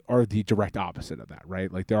are the direct opposite of that,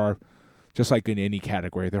 right? Like, there are, just like in any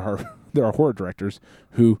category, there are horror directors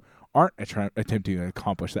who aren't attempting to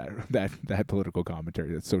accomplish that political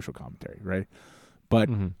commentary, that social commentary, right? But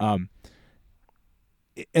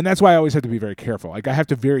and that's why I always have to be very careful. Like, I have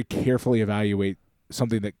to very carefully evaluate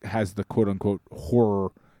something that has the quote-unquote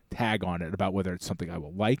horror tag on it about whether it's something I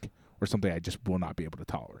will like or something I just will not be able to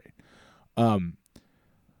tolerate.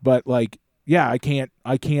 But, like, yeah, I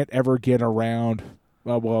can't ever get around.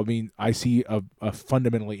 Well, I mean, I see a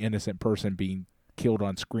fundamentally innocent person being killed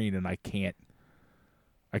on screen, and I can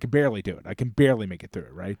barely do it. I can barely make it through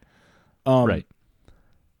it, right? Right.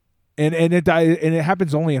 And it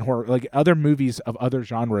happens only in horror. Like, other movies of other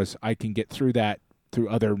genres, I can get through that through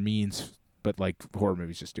other means, but, like, horror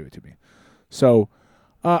movies just do it to me. So,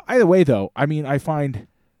 either way, though, I mean, I find,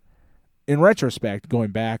 in retrospect, going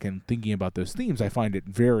back and thinking about those themes, I find it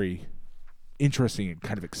very interesting and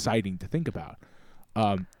kind of exciting to think about.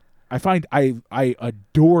 I find I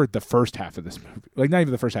adored the first half of this movie. Like, not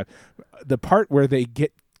even the first half. The part where they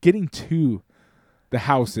getting to the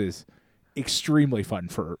house is extremely fun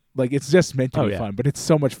it's just meant to be fun, but it's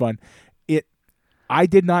so much fun. I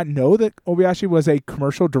did not know that Obayashi was a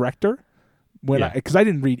commercial director because I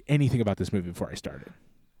didn't read anything about this movie before I started.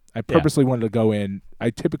 I purposely wanted to go in. I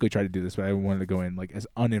typically try to do this, but I wanted to go in, like, as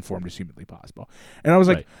uninformed as humanly possible. And I was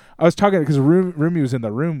like, I was talking because Rumi was in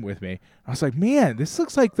the room with me. I was like, man, this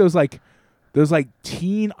looks like those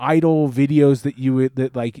teen idol videos that you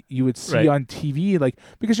would see on TV, like,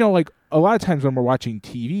 because like a lot of times when we're watching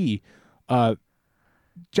TV,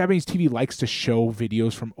 Japanese TV likes to show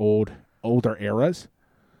videos from older eras,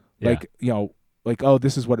 like like, oh,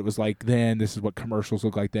 this is what it was like then, this is what commercials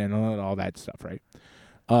look like then, and all that stuff, right?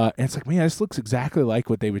 And it's like, man, this looks exactly like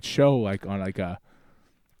what they would show, like, on like a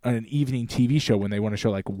an evening TV show when they want to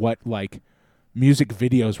show like what like music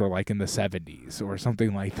videos were like in the 70s or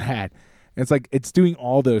something like that. And it's like it's doing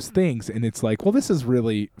all those things, and it's like, well, this is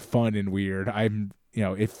really fun and weird.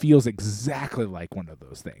 It feels exactly like one of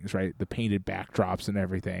those things, right? The painted backdrops and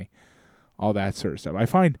everything, all that sort of stuff. I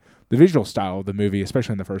find the visual style of the movie,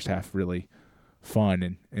 especially in the first half, really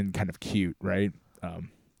fun and kind of cute, right?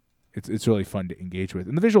 It's really fun to engage with.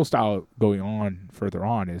 And the visual style going on further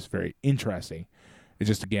on is very interesting. It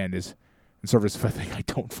just, again, is in service of a thing I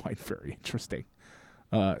don't find very interesting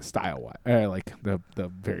style-wise. Like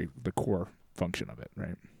the core function of it,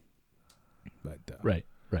 right? But Right.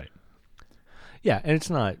 Yeah, and it's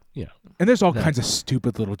not, And there's all kinds of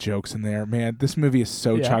stupid little jokes in there, man. This movie is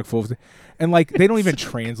so Yeah. chock full of, and like they don't even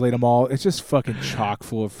translate them all. It's just fucking chock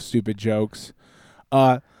full of stupid jokes.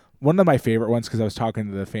 One of my favorite ones, because I was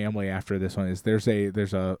talking to the family after this one, is there's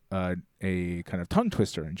a kind of tongue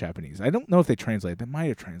twister in Japanese. I don't know if they translate it. They might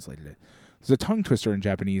have translated it. There's a tongue twister in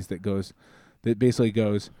Japanese that basically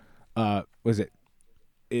goes, was it?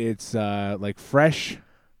 It's like fresh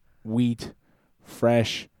wheat,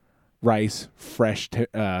 fresh rice, fresh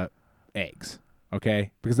eggs, okay?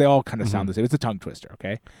 Because they all kind of sound the same. It's a tongue twister,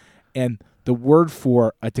 okay? And the word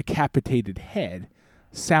for a decapitated head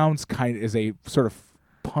sounds is a sort of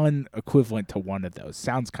pun equivalent to one of those.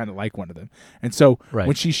 Sounds kind of like one of them. And so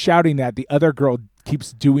when she's shouting that, the other girl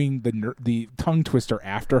keeps doing the tongue twister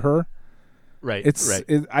after her. Right.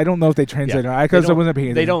 I don't know if they translate it because I wasn't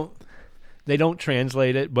paying attention. They don't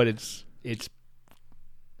translate it, but it's.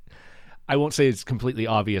 I won't say it's completely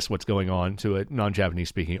obvious what's going on to a non-Japanese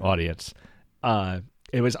speaking audience.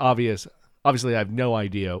 It was obvious. Obviously, I have no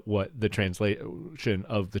idea what the translation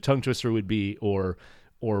of the tongue twister would be, or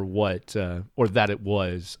what, or that it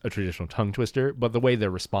was a traditional tongue twister. But the way they're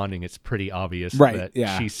responding, it's pretty obvious that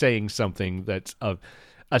she's saying something that's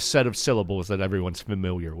a set of syllables that everyone's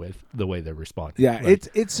familiar with. The way they're responding. Yeah, right?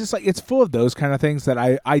 It's just like it's full of those kind of things that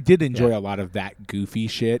I did enjoy a lot of that goofy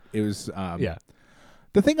shit. It was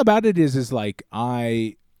The thing about it is like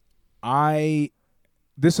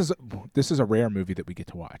this is a rare movie that we get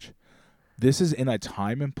to watch. This is in a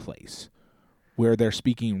time and place where they're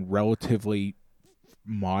speaking relatively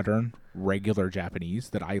modern, regular Japanese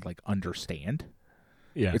that I like understand.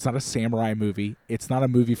 Yeah. It's not a samurai movie. It's not a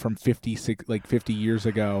movie from 50 years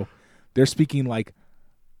ago. They're speaking like,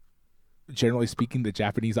 generally speaking, the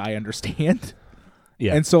Japanese I understand.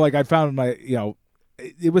 Yeah. And so like I found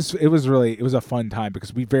it was a fun time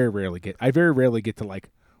because I very rarely get to like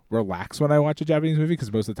relax when I watch a Japanese movie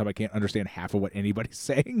because most of the time I can't understand half of what anybody's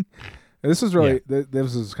saying. And this was really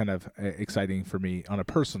this was kind of exciting for me on a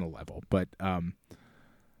personal level, but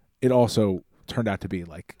it also turned out to be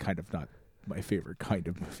like kind of not my favorite kind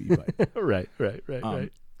of movie. But right.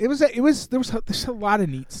 There's a lot of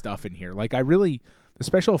neat stuff in here. Like the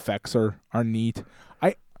special effects are neat.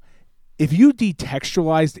 If you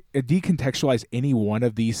decontextualize any one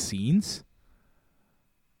of these scenes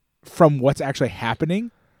from what's actually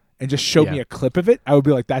happening and just show me a clip of it, I would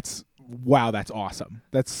be like, that's awesome.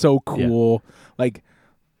 That's so cool. Yeah.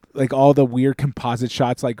 Like all the weird composite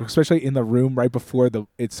shots, like especially in the room right before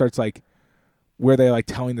it starts, like where they're like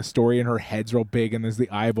telling the story and her head's real big and there's the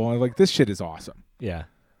eyeball. And like, this shit is awesome. Yeah.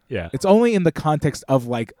 Yeah. It's only in the context of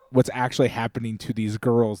like what's actually happening to these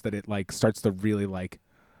girls that it like starts to really like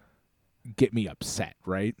get me upset,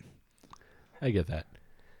 right? I get that.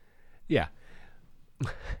 Yeah.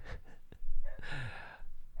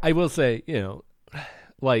 I will say,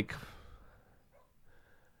 like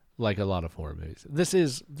a lot of horror movies, this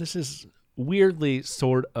is weirdly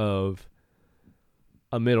sort of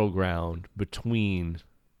a middle ground between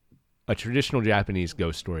a traditional Japanese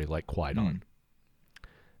ghost story like Kwaidan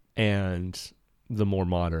and the more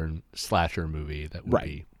modern slasher movie that would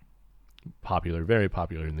be popular, very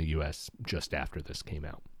popular in the U.S. just after this came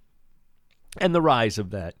out. And the rise of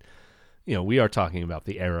that, we are talking about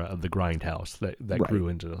the era of the grindhouse that grew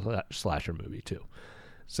into the slasher movie too.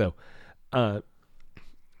 So, and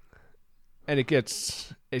it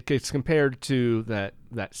gets compared to that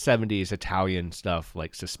 70s Italian stuff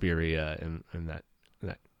like Suspiria and that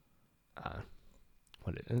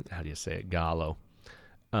how do you say it? Giallo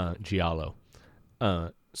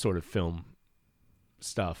sort of film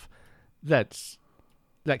stuff. That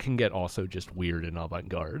can get also just weird and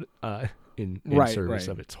avant-garde in service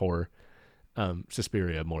of its horror.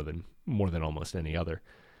 Suspiria more than almost any other.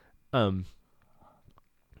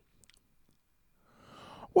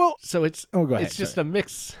 Well, so it's just a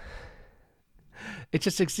mix. It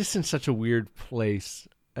just exists in such a weird place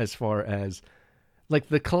as far as like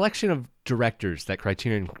the collection of directors that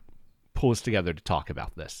Criterion pulls together to talk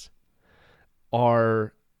about this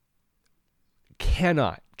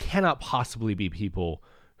cannot cannot possibly be people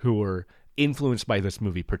who were influenced by this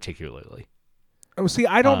movie particularly. Oh, see,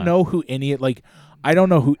 I don't know who any I don't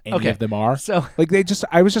know who any of them are. So like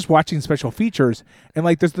I was just watching special features, and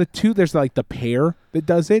like there's like the pair that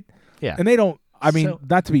does it. Yeah. And they don't. I mean,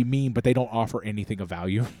 not to be mean, but they don't offer anything of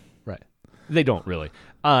value. Right. They don't really.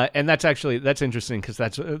 And that's interesting because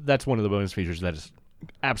that's one of the bonus features that is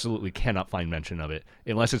absolutely cannot find mention of it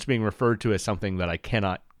unless it's being referred to as something that I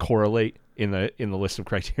cannot correlate in the list of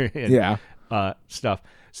criteria. Stuff.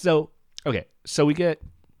 So okay, so we get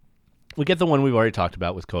the one we've already talked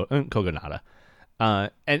about with Kogonada,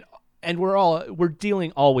 and we're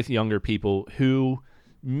dealing all with younger people who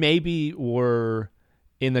maybe were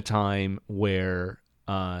in the time where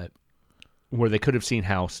they could have seen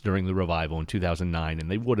House during the revival in 2009,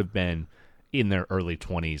 and they would have been in their early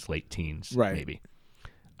 20s, late teens, maybe.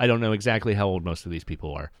 I don't know exactly how old most of these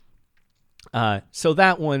people are. So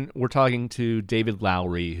that one, we're talking to David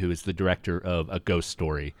Lowery, who is the director of A Ghost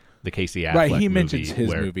Story, the Casey Affleck movie. Right, he mentions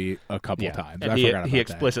his movie a couple times. And he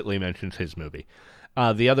explicitly mentions his movie.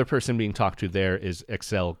 The other person being talked to there is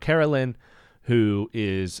Excel Carolyn, who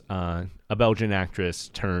is a Belgian actress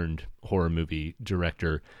turned horror movie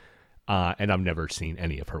director, and I've never seen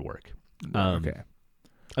any of her work. Okay.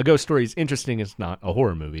 A Ghost Story is interesting. It's not a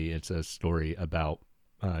horror movie. It's a story about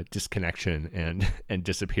disconnection and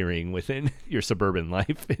disappearing within your suburban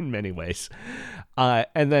life in many ways.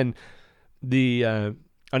 And then the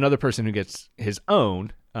another person who gets his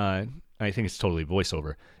own, I think it's totally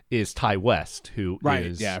voiceover, is Ty West, who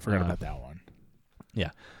is... Yeah, I forgot about that one.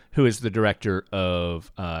 Yeah. Who is the director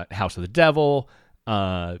of House of the Devil,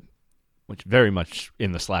 which very much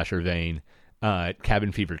in the slasher vein,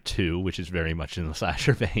 Cabin Fever 2, which is very much in the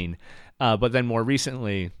slasher vein. But then more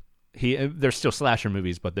recently, they're still slasher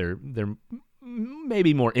movies, but they're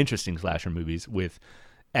maybe more interesting slasher movies with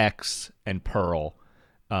X and Pearl,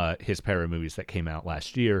 his pair of movies that came out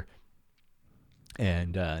last year,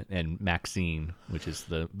 and Maxine, which is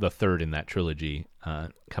the third in that trilogy,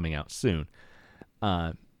 coming out soon.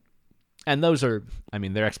 And those are, I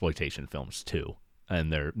mean, they're exploitation films too,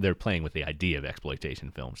 and they're playing with the idea of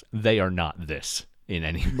exploitation films. They are not this in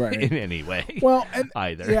any in any way. Well,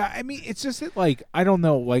 either. Yeah, I mean, it's just that, like, I don't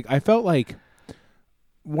know, like, I felt like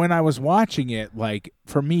when I was watching it, like,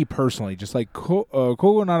 for me personally, just like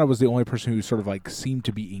Kogonada was the only person who sort of like seemed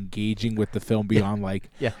to be engaging with the film beyond like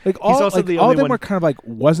like all of them were kind of like,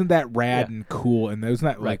 wasn't that rad and cool, and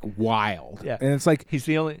wasn't that like wild? Yeah, and it's like he's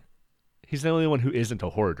the only one who isn't a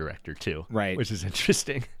horror director too, right? Which is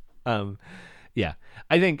interesting. Yeah,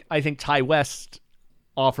 I think Ty West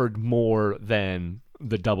offered more than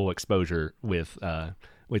the double exposure with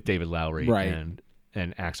David Lowery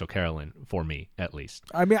and Axel Carolyn, for me at least.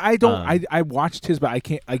 I mean, I don't. I watched his, but I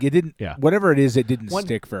can't. Like, it didn't. Yeah. Whatever it is, it didn't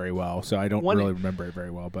stick very well, so I don't really remember it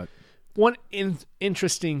very well. But one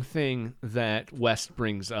interesting thing that West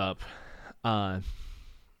brings up,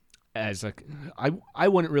 as I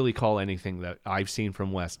wouldn't really call anything that I've seen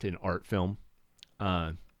from West an art film,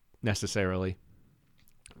 necessarily.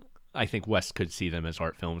 I think West could see them as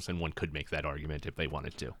art films, and one could make that argument if they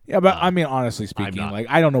wanted to. Yeah, but I mean, honestly speaking, like,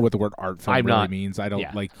 I don't know what the word art film really means. I don't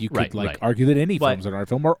you could argue that any film's an art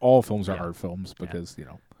film, or all films are art films because you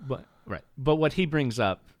know. But what he brings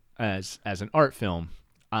up as an art film,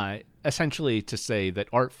 essentially to say that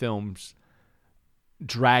art films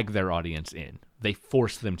drag their audience in, they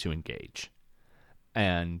force them to engage,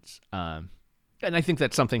 and I think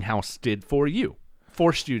that's something House did for you.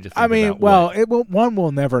 Forced you to think one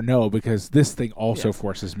will never know, because this thing also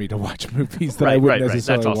forces me to watch movies that I wouldn't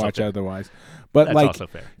necessarily watch otherwise. But that's like, also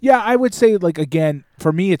fair. Yeah, I would say, like, again,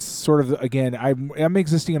 for me, it's sort of, again, I'm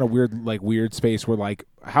existing in a weird space where, like,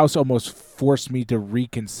 House almost forced me to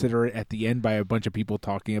reconsider it at the end by a bunch of people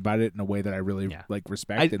talking about it in a way that I really like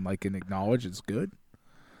respect and like can acknowledge it's good.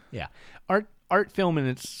 Yeah, art film, and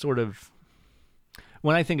it's sort of,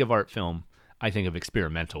 when I think of art film, I think of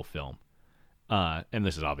experimental film. And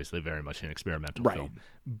this is obviously very much an experimental film,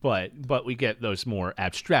 but we get those more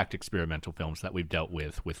abstract experimental films that we've dealt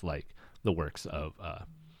with like the works of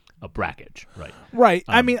Brakhage, right? Right.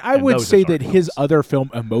 I mean, I would say that his other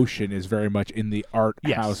film, Emotion, is very much in the art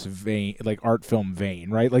house vein, like art film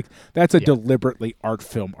vein, right? Like, that's a deliberately art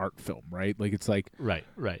film, right? Like, it's like right,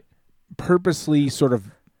 purposely sort of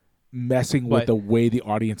messing with the way the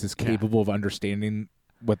audience is capable of understanding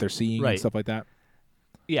what they're seeing and stuff like that.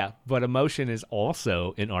 Yeah, but Emotion is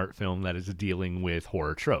also an art film that is dealing with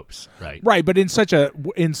horror tropes, right? Right, but in such a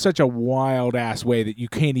wild ass way that you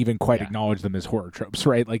can't even quite acknowledge them as horror tropes,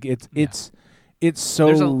 right? Like, it's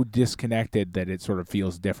so disconnected that it sort of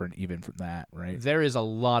feels different even from that, right? There is a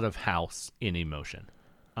lot of House in Emotion.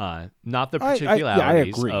 Not the I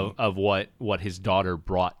particularities agree. of what his daughter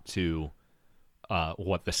brought to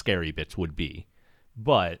what the scary bits would be,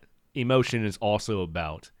 but emotion is also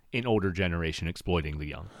about an older generation exploiting the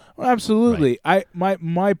young. Well, absolutely.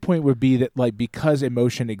 My point would be that like because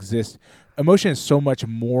emotion exists, emotion is so much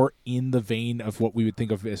more in the vein of what we would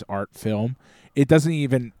think of as art film. It doesn't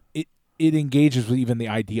even it engages with even the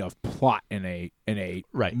idea of plot in a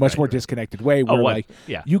much more disconnected way where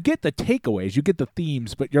you get the takeaways, you get the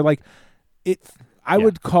themes, but you're like I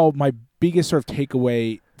would call my biggest sort of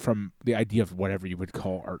takeaway from the idea of whatever you would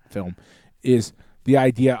call art film is the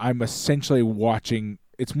idea I'm essentially watching.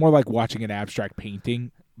 It's more like watching an abstract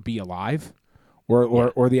painting be alive,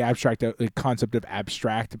 or the abstract the concept of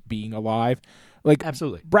abstract being alive. Like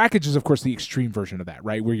absolutely, Brackage is of course the extreme version of that,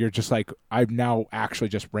 right? Where you're just like I've now actually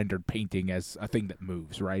just rendered painting as a thing that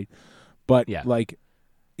moves, right? But like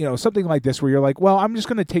something like this where you're like, well, I'm just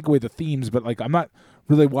going to take away the themes, but like I'm not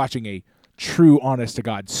really watching a true, honest to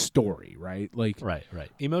God story, right? Like right.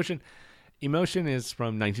 Emotion is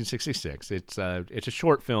from 1966. It's a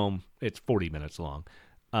short film. It's 40 minutes long.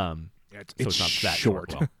 So it's not that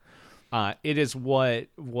short. It is what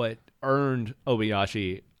earned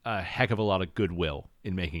Obayashi a heck of a lot of goodwill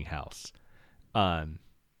in making House.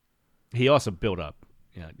 He also built up.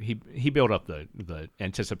 He built up the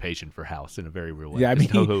anticipation for House in a very real way. Yeah, I mean,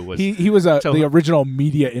 he was the original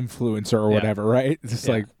media influencer or whatever, right? It's just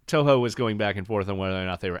like Toho was going back and forth on whether or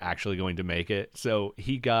not they were actually going to make it. So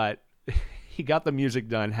he got the music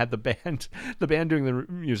done, had the band doing the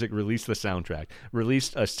music release the soundtrack,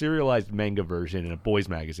 released a serialized manga version in a boys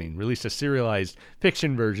magazine, released a serialized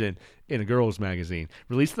fiction version in a girls magazine,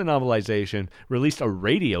 released the novelization, released a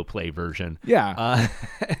radio play version. Yeah.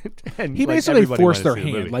 And he basically forced their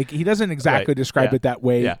hand. Like he doesn't exactly describe it that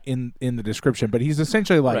way in the description, but he's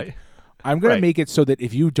essentially like, I'm going to make it so that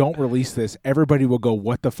if you don't release this, everybody will go,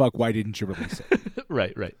 what the fuck? Why didn't you release it?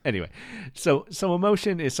 Right. Anyway, so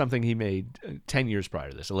Emotion is something he made 10 years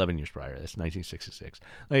prior to this, 11 years prior to this, 1966.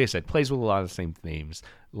 Like I said, plays with a lot of the same themes,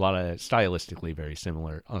 a lot of stylistically very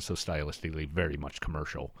similar, also stylistically very much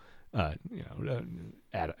commercial,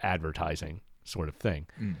 advertising sort of thing.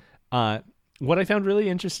 What I found really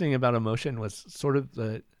interesting about Emotion was sort of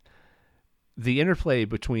the interplay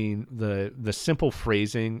between the simple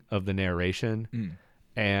phrasing of the narration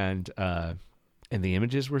and the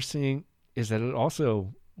images we're seeing is that it also,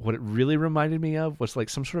 what it really reminded me of was like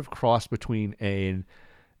some sort of cross between an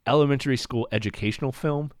elementary school educational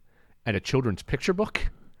film and a children's picture book.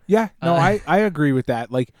 Yeah, no, I agree with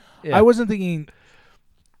that. Like, I wasn't thinking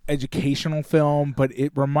educational film, but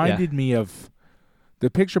it reminded me of the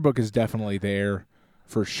picture book is definitely there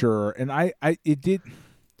for sure. And I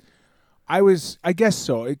guess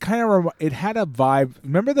so. It kind of it had a vibe.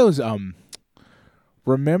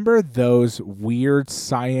 Remember those weird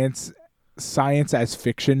science as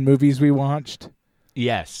fiction movies we watched?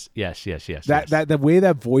 Yes. That the way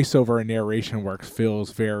that voiceover and narration works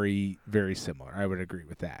feels very, very similar. I would agree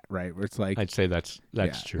with that, right? Where it's like I'd say that's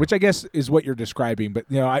true. Which I guess is what you're describing, but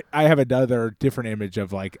I have another different image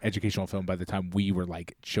of like educational film by the time we were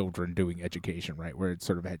like children doing education, right? Where it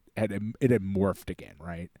sort of had morphed again,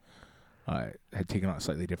 right? Had taken on a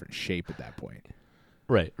slightly different shape at that point.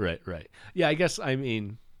 Right. Yeah, I guess, I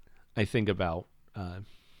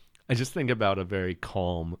just think about a very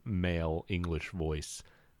calm male English voice,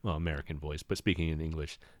 well, American voice, but speaking in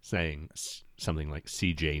English, saying something like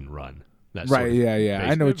 "See Jane run." That sort of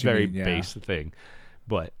I know what you mean. Very base thing,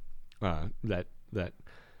 but that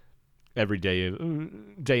every day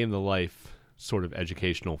in the life sort of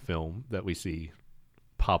educational film that we see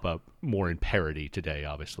pop up more in parody today,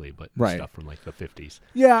 obviously, but stuff from like the 50s.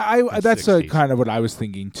 Yeah, that's kind of what I was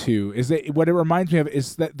thinking too. Is that what it reminds me of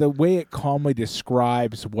is that the way it calmly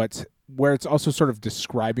describes where it's also sort of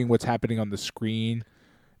describing what's happening on the screen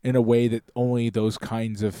in a way that only those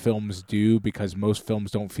kinds of films do, because most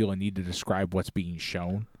films don't feel a need to describe what's being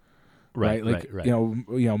shown. Right.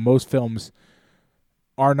 Most films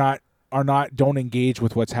don't engage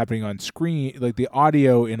with what's happening on screen. Like the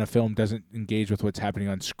audio in a film doesn't engage with what's happening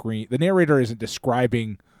on screen. The narrator isn't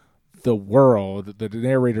describing the world. The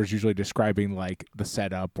narrator is usually describing like the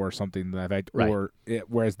setup or something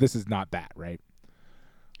whereas this is not that, right?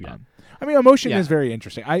 Yeah. Emotion is very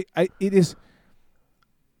interesting.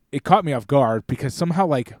 It caught me off guard because somehow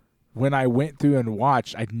like when I went through and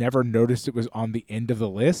watched, I'd never noticed it was on the end of the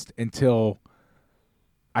list until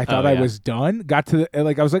I thought I was done. Got to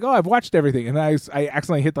I was like, oh, I've watched everything, and I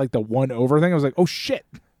accidentally hit like the one over thing. I was like, oh shit,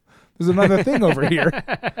 there's another thing over here.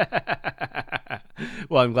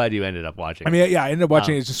 Well, I'm glad you ended up watching. I ended up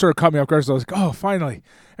watching it. It just sort of caught me off guard. So I was like, oh, finally,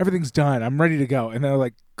 everything's done. I'm ready to go. And then I was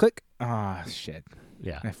like, click. Ah, shit.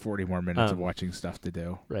 Yeah. I have 40 more minutes of watching stuff to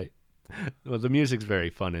do. Right. Well, the music's very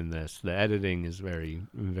fun in this. The editing is very,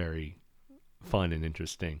 very fun and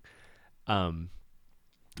interesting.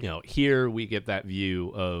 Here we get that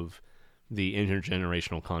view of the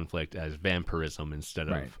intergenerational conflict as vampirism instead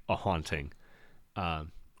of a haunting,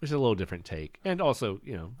 which is a little different take. And also,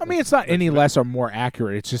 I mean, it's not any less or more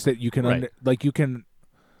accurate. It's just that you can,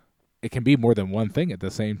 it can be more than one thing at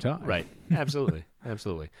the same time. Right. Absolutely.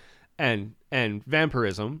 Absolutely. And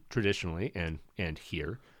vampirism traditionally and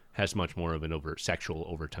here has much more of an sexual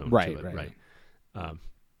overtone to it, right?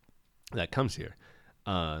 That comes here.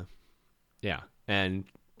 Yeah. And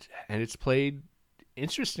it's played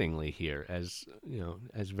interestingly here as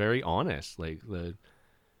very honest, like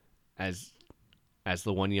as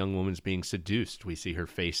the one young woman's being seduced, we see her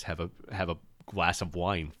face have a glass of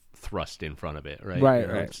wine thrust in front of it, right? Right.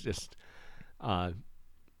 It's just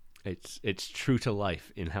it's true to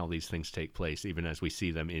life in how these things take place, even as we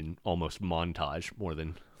see them in almost montage more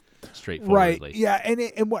than straightforwardly. Right. Yeah,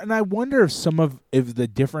 and I wonder if the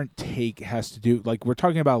different take has to do, like, we're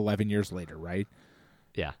talking about 11 years later, right?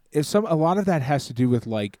 Yeah. If a lot of that has to do with,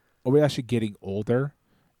 like, Obayashi getting older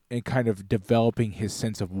and kind of developing his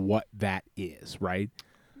sense of what that is, right?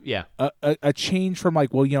 Yeah. A change from,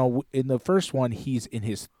 like, well, in the first one, he's in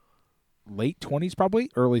his late 20s,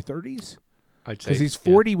 probably early 30s. I'd say because he's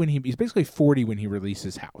 40 when he's basically 40 when he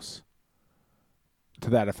releases House. To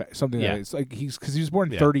that effect, something that it's like because he was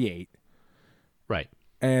born in 38, right?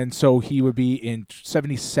 And so he would be in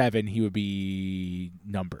 77. He would be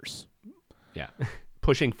Numbers,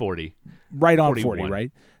 pushing 40, right on 41. 40,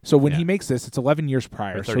 right? So when he makes this, it's 11 years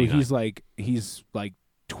prior. So he's like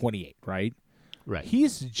 28, right? Right.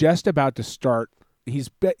 He's just about to start. He's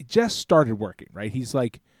just started working, right? He's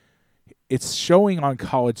like, it's showing on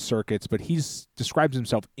college circuits, but he's describes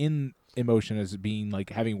himself in Emotion as being like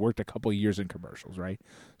having worked a couple of years in commercials, right?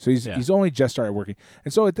 So he's only just started working,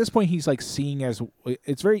 and so at this point he's like seeing as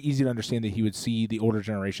it's very easy to understand that he would see the older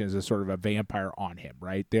generation as a sort of a vampire on him,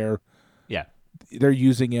 right? They're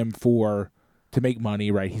using him to make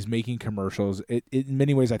money, right? He's making commercials. In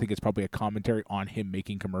many ways, I think it's probably a commentary on him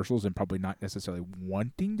making commercials and probably not necessarily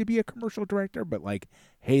wanting to be a commercial director, but like,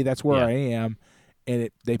 hey, that's where I am, and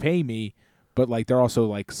they pay me, but like they're also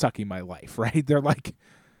like sucking my life, right?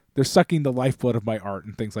 They're sucking the lifeblood of my art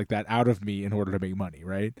and things like that out of me in order to make money,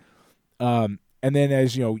 right? And then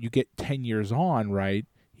as you get 10 years on, right,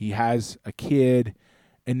 he has a kid,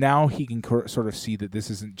 and now he can sort of see that this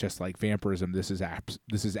isn't just like vampirism. This is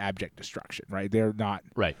abject destruction, right? They're not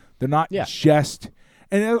just.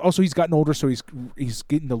 And also he's gotten older, so he's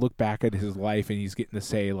getting to look back at his life, and he's getting to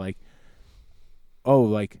say like, oh,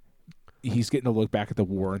 like. He's getting to look back at the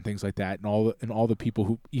war and things like that, and all the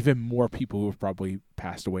people even more people who have probably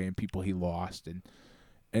passed away and people he lost, and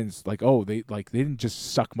it's like, oh, they didn't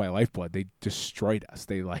just suck my lifeblood, they destroyed us.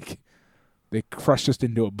 They crushed us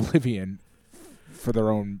into oblivion for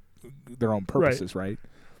their own purposes, right?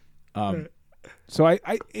 So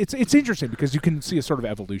it's interesting because you can see a sort of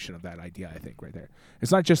evolution of that idea, I think, right there.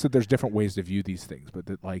 It's not just that there's different ways to view these things, but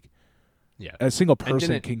that like. Yeah, a single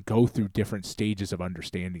person can go through different stages of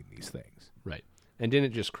understanding these things. Right. And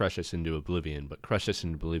didn't just crush us into oblivion, but crush us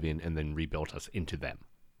into oblivion and then rebuilt us into them.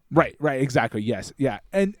 Right, exactly. Yes. Yeah.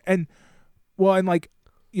 And like,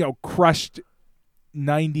 crushed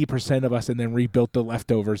 90% of us and then rebuilt the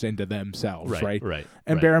leftovers into themselves, right? Right.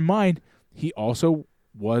 And bear in mind, he also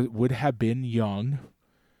would have been young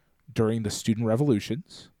during the student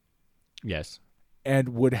revolutions. Yes. And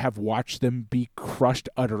would have watched them be crushed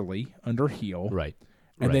utterly under heel. Right.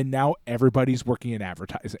 And then now everybody's working in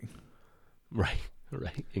advertising. Right.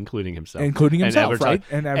 Including himself. Right?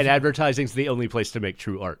 And advertising's the only place to make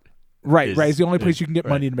true art. Right. It's the only place you can get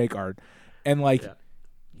money to make art. And like,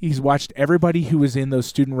 he's watched everybody who was in those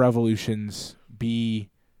student revolutions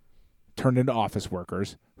be turned into office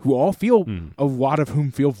workers who all feel, a lot of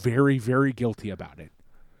whom feel very, very guilty about it.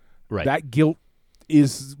 Right. That guilt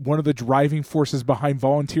is one of the driving forces behind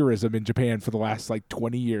volunteerism in Japan for the last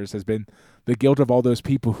 20 years, has been the guilt of all those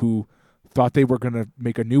people who thought they were going to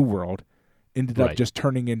make a new world, ended up just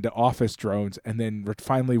turning into office drones, and then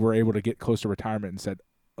finally were able to get close to retirement and said,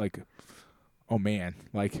 like, oh man,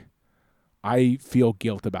 like, I feel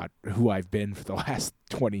guilt about who I've been for the last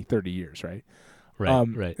 20, 30 years, right?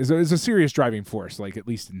 Right. It's a serious driving force, like at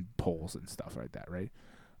least in polls and stuff like that, right?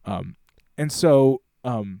 And so,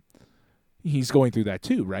 he's going through that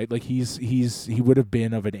too, right? Like he would have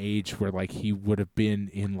been of an age where like he would have been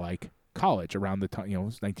in like college around the time, it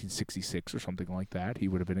was 1966 or something like that. He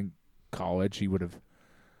would have been in college.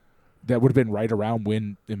 That would have been right around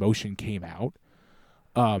when Emotion came out.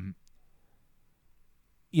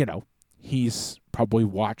 He's probably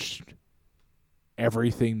watched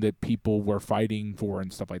everything that people were fighting for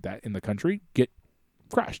and stuff like that in the country get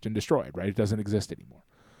crushed and destroyed, right? It doesn't exist anymore.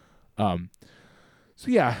 So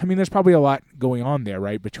yeah, I mean, there's probably a lot going on there,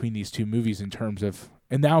 right, between these two movies in terms of,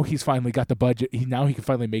 and now he's finally got the budget. Now he can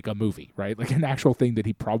finally make a movie, right? Like an actual thing that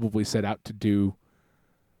he probably set out to do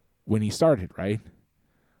when he started, right?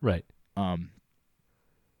 Right. And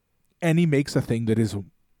he makes a thing that is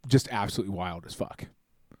just absolutely wild as fuck.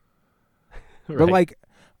 Right. But like,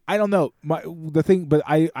 I don't know. But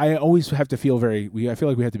I always have to feel I feel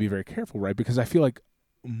like we have to be very careful, right? Because I feel like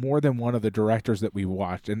more than one of the directors that we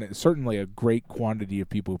watched, and certainly a great quantity of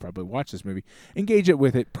people who probably watch this movie, engage it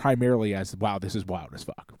with it primarily as, wow, this is wild as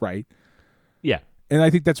fuck, right? Yeah. And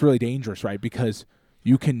I think that's really dangerous, right? Because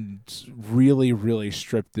you can really, really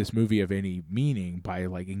strip this movie of any meaning by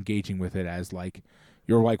like engaging with it as like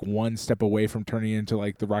you're like one step away from turning into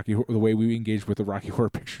like the way we engaged with the Rocky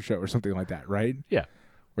Horror Picture Show or something like that, right? Yeah.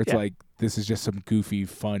 Where it's like, this is just some goofy,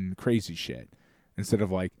 fun, crazy shit. Instead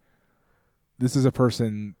of like, this is a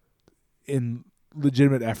person in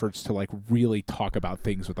legitimate efforts to like really talk about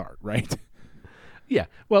things with art, right? Yeah.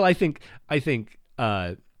 Well, I think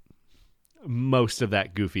most of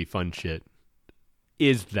that goofy fun shit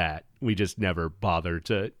is that we just never bother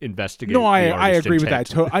to investigate. No, I agree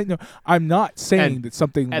intent. with that. I know. I'm not saying that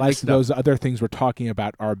something like those other things we're talking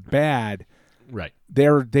about are bad. Right.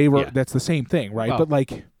 They were. That's the same thing, right? But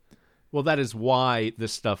like, well, that is why the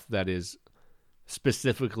stuff that is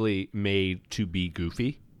specifically made to be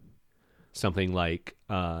goofy, something like,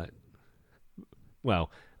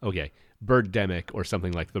 Birdemic or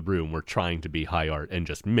something like The Room were trying to be high art and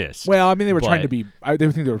just missed. Well, I mean, they were trying to be. I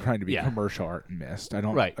think they were trying to be commercial art and missed.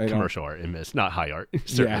 Commercial art and missed, not high art.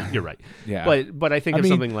 Certainly, you're right. Yeah, but I think of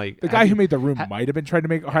something like the guy who made The Room might have been trying to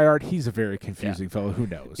make high art. He's a very confusing fellow. Who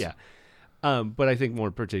knows? Yeah, but I think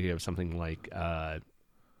more particularly of something like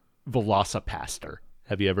Velocipaster.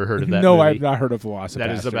 Have you ever heard of that? No, movie? I've not heard of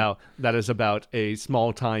Velocipaster. That is about a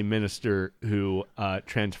small-time minister who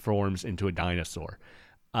transforms into a dinosaur.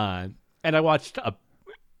 And I watched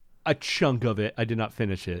a chunk of it. I did not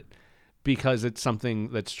finish it because it's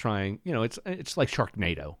something that's trying, it's like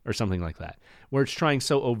Sharknado or something like that, where it's trying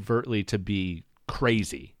so overtly to be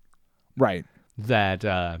crazy, right? That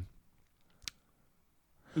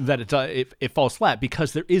it falls flat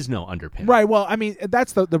because there is no underpinning. Right. Well, I mean,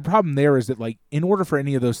 that's the problem there is that like in order for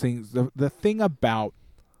any of those things, the thing about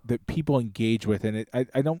that people engage with, and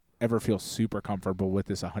I don't ever feel super comfortable with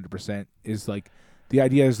this 100%, is like the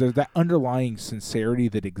idea is there's that underlying sincerity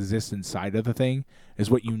that exists inside of the thing is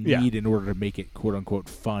what you need in order to make it quote unquote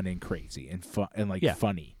fun and crazy and fun and like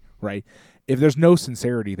funny, right? If there's no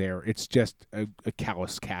sincerity there, it's just a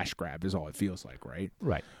callous cash grab is all it feels like, right?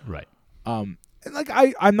 Right. And like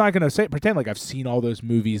I'm not gonna pretend like I've seen all those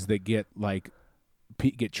movies that get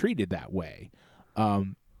get treated that way,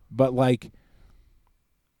 but like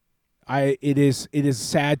it is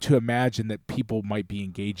sad to imagine that people might be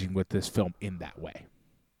engaging with this film in that way,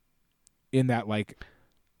 in that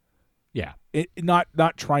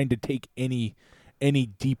not trying to take any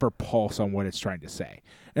deeper pulse on what it's trying to say.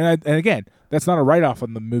 And again, that's not a write off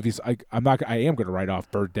on the movies. I am going to write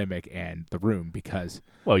off Birdemic and The Room because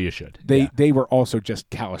you should. They were also just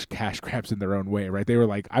callous cash grabs in their own way, right? They were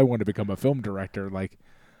like, I want to become a film director. Like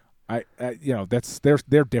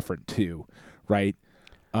they're different too, right?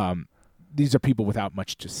 These are people without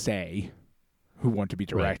much to say who want to be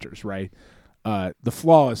directors, right? The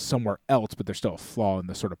flaw is somewhere else, but there's still a flaw in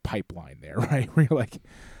the sort of pipeline there, right? Where you're like,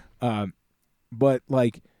 but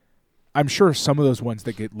like, I'm sure some of those ones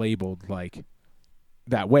that get labeled like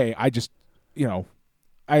that way, I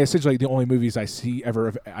essentially the only movies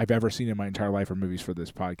I've ever seen in my entire life are movies for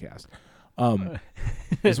this podcast.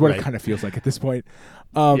 Is what it kind of feels like at this point.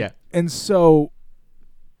 And so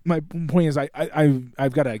my point is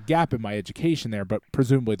I've got a gap in my education there, but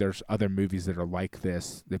presumably there's other movies that are like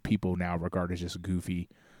this that people now regard as just goofy,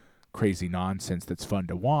 crazy nonsense that's fun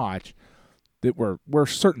to watch, that we're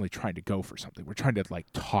certainly trying to go for something. We're trying to like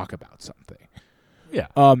talk about something. Yeah.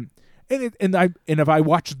 And if I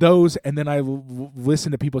watch those and then I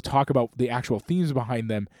listen to people talk about the actual themes behind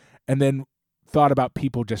them, and then thought about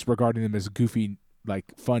people just regarding them as goofy,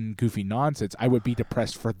 like fun, goofy nonsense, I would be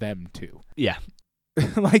depressed for them too. Yeah.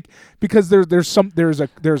 Like, because there's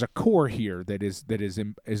a core here that is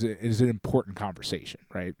an important conversation,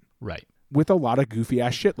 right? Right. With a lot of goofy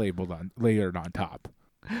ass shit layered on top.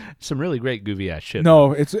 Some really great goofy ass shit.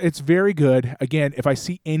 No, it's very good. Again, if I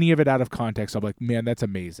see any of it out of context, I'm like, man, that's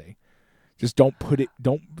amazing. Just don't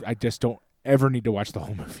I just don't ever need to watch the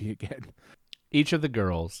whole movie again. each of the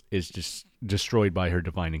girls is just destroyed by her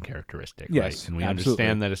defining characteristic, Yes, right? And we absolutely.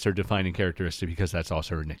 understand that it's her defining characteristic because that's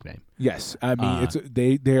also her nickname. Yes, I mean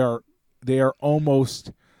they are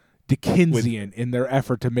almost Dickensian in their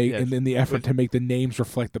effort to make Yes. in the effort to make the names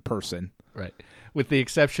reflect the person. Right. With the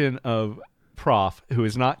exception of Prof, who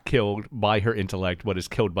is not killed by her intellect, but is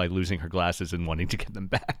killed by losing her glasses and wanting to get them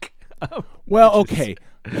back. Well, okay.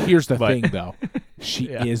 Here's the but- thing, though. She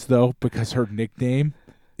Yeah. is, though, because her nickname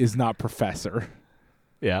is not Professor.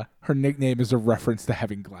 Yeah, Her nickname is a reference to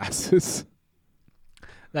having glasses.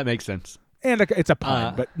 that makes sense. And it's a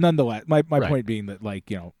pun, but nonetheless, my right. point being that, like,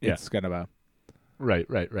 Yeah. it's kind of a... Right.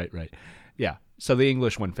 Yeah. So the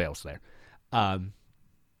English one fails there.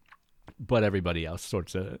 But everybody else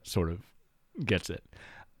sort of gets it.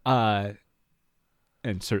 And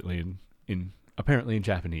certainly apparently in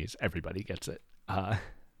Japanese, everybody gets it.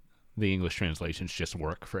 The English translations just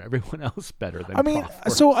work for everyone else better than I mean, Prof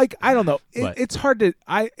works. so, like, I don't know. But- It's hard to...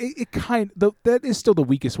 that is still the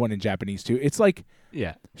weakest one in Japanese, too. It's like...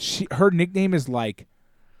 Yeah. Her nickname is like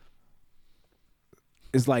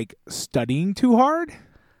studying too hard,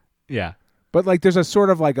 Yeah. but like there's a sort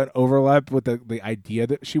of like an overlap with the idea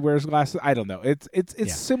that she wears glasses. I don't know. It's Yeah.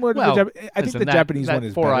 similar to Well, I think listen, the that- Japanese that one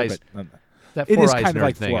is Four better, Eyes- but That It Four is Eyes kind of nerd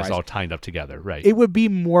like thing Four is Eyes. all tied up together, right? it would be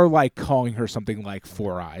more like calling her something like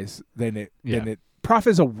Four Eyes than it. Prof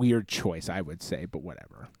is a weird choice, I would say, but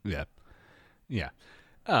whatever. Yeah. Yeah.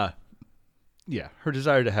 Her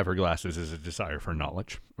desire to have her glasses is a desire for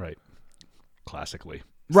knowledge, right? Classically.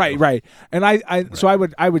 Right. And so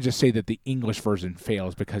I would just say that the English version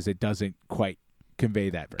fails because it doesn't quite convey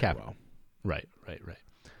that very well. Right.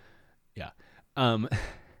 Yeah.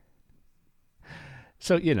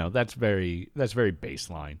 So, that's very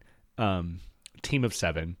baseline. Team of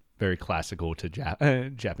 7, very classical to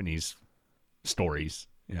Japanese stories,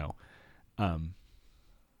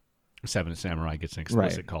 Seven Samurai gets an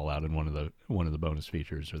explicit call out in one of the bonus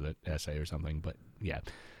features or the essay or something, but yeah.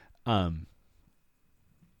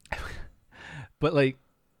 But like,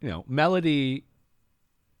 Melody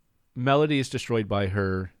is destroyed by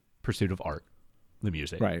her pursuit of art, the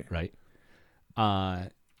music, right?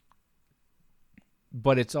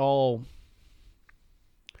 But it's all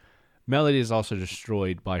Melody is also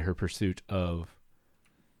destroyed by her pursuit of,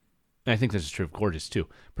 and I think this is true of Gorgeous too,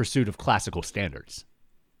 pursuit of classical standards,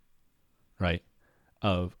 right?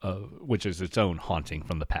 Of which is its own haunting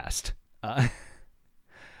from the past.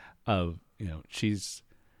 She's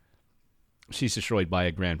destroyed by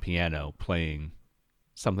a grand piano playing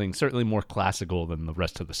something certainly more classical than the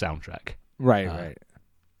rest of the soundtrack. Right.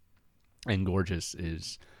 And Gorgeous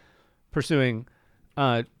is pursuing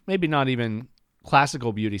maybe not even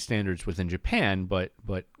classical beauty standards within Japan, but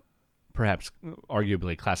perhaps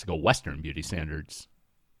arguably classical Western beauty standards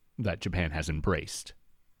that Japan has embraced.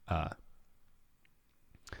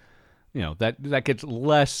 That gets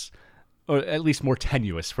less, or at least more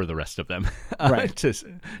tenuous for the rest of them, Right. to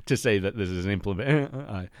say that this is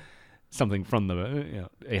an something from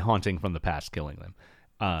a haunting from the past killing them.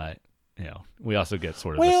 We also get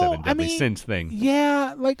sort of the 7 deadly sins thing.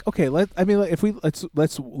 Yeah, like okay, let's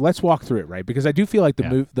walk through it, right? Because I do feel like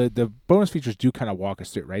the bonus features do kind of walk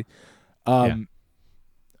us through it, right?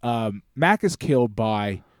 Mac is killed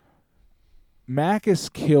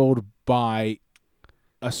by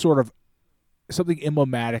a sort of something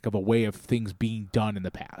emblematic of a way of things being done in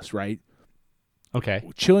the past, right? Okay.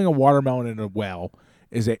 Chilling a watermelon in a well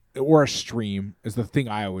or a stream is the thing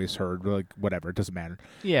I always heard. Like whatever, it doesn't matter.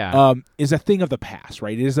 Yeah. Is a thing of the past,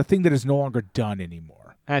 right? It is a thing that is no longer done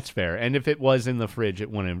anymore. That's fair. And if it was in the fridge,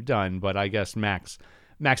 it wouldn't have done. But I guess Mac's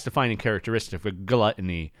defining characteristic of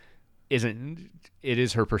gluttony it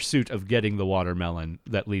is her pursuit of getting the watermelon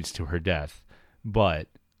that leads to her death. But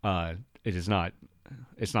it is not.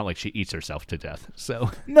 It's not like she eats herself to death.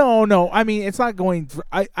 So no. I mean, it's not going.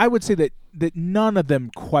 I would say that none of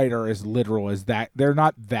them quite are as literal as that. They're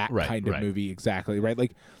not that kind of movie exactly, right?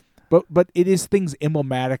 Like, but it is things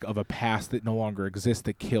emblematic of a past that no longer exists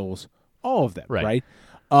that kills all of them, right?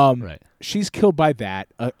 She's killed by that,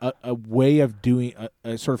 a way of doing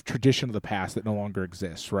a sort of tradition of the past that no longer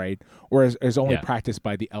exists, right? Or is only practiced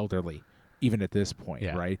by the elderly, even at this point,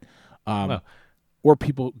 right? Or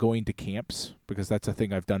people going to camps, because that's a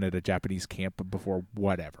thing I've done at a Japanese camp before,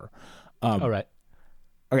 whatever. All right.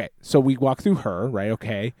 Okay, so we walk through her, right?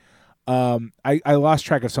 Okay. I lost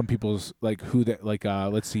track of some people's, like, who that, like,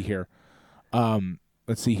 let's see here.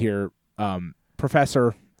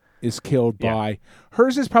 Professor is killed by,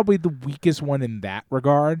 hers is probably the weakest one in that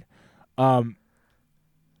regard.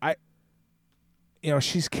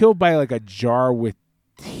 She's killed by, like, a jar with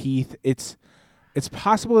teeth. It's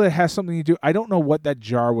possible that it has something to do. I don't know what that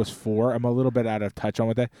jar was for. I'm a little bit out of touch on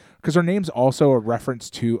with that because her name's also a reference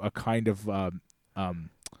to a kind of a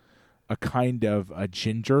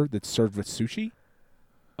ginger that's served with sushi.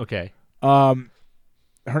 Okay. Her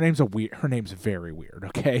name's very weird.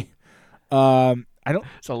 Okay. I don't.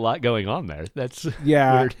 It's a lot going on there. That's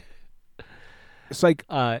Yeah. weird. It's like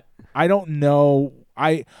I don't know.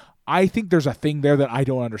 I think there's a thing there that I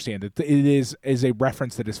don't understand. That it is a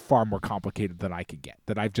reference that is far more complicated than I could get.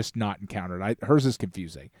 That I've just not encountered. Hers is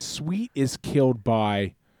confusing. Sweet is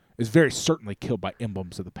very certainly killed by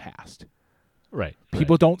emblems of the past. Right.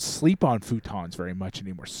 People don't sleep on futons very much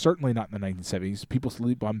anymore. Certainly not in the 1970s. People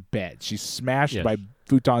sleep on beds. She's smashed by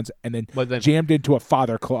futons and then jammed into a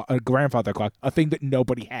grandfather clock, a thing that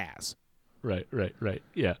nobody has. Right.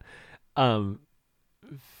 Yeah.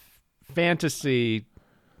 Fantasy.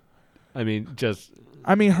 I mean,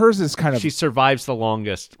 hers is kind of. She survives the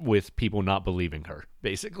longest with people not believing her,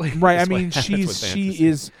 basically. Right. I mean,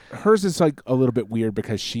 hers is like a little bit weird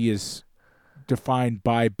because she is defined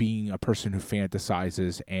by being a person who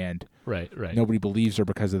fantasizes and right. nobody believes her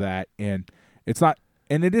because of that. And it's not,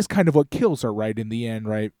 and it is kind of what kills her, right? In the end,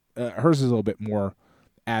 right? Hers is a little bit more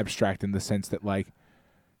abstract in the sense that like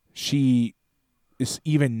she is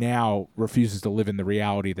even now refuses to live in the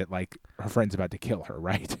reality that like her friend's about to kill her,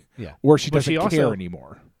 right? Yeah. Or she doesn't care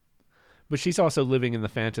anymore. But she's also living in the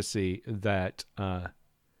fantasy that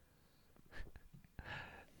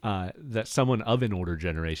that someone of an older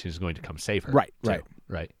generation is going to come save her. Right.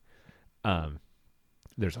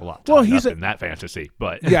 There's a lot tied up in that fantasy,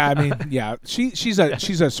 but yeah, I mean, yeah, she's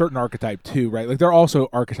a certain archetype too, right? Like they're also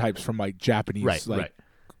archetypes from like Japanese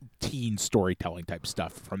teen storytelling type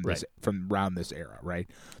stuff from around this era, right?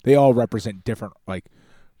 They all represent different like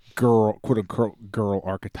quote unquote girl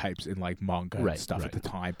archetypes in like manga and stuff at the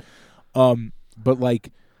time. But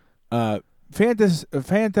like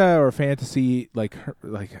Fanta or fantasy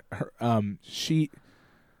she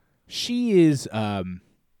is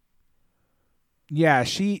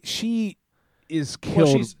she is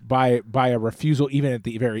killed by a refusal even at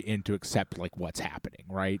the very end to accept like what's happening,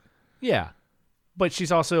 right? Yeah. But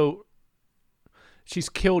she's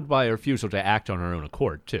killed by a refusal to act on her own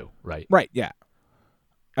accord too, right? Right, yeah.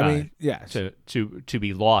 I mean, yeah. To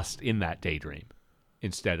be lost in that daydream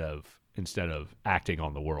instead of acting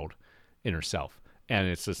on the world in herself. And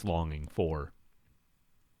it's this longing for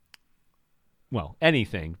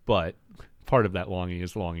anything, but part of that longing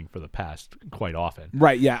is longing for the past quite often.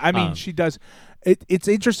 Right, yeah. I mean, she does. It's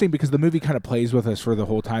interesting because the movie kind of plays with us for the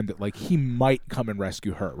whole time that like he might come and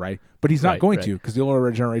rescue her, right? But he's not going to because the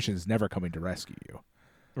older generation is never coming to rescue you.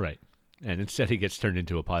 Right. And instead he gets turned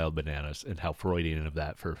into a pile of bananas, and how Freudian of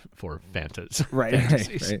that for Fantas. Right.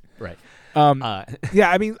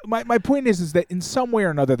 Yeah, I mean, my point is that in some way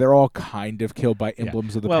or another, they're all kind of killed by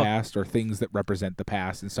emblems of the past or things that represent the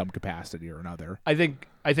past in some capacity or another. I think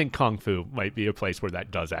Kung Fu might be a place where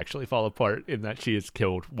that does actually fall apart, in that she is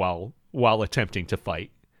killed while attempting to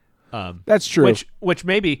fight. That's true. Which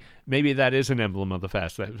maybe that is an emblem of the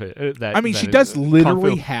past. That I mean, she does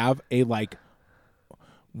literally have a like.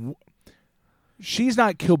 She's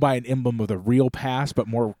not killed by an emblem of the real past, but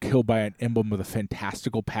more killed by an emblem of the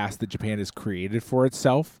fantastical past that Japan has created for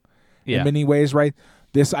itself in many ways, right?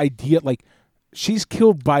 This idea, like, she's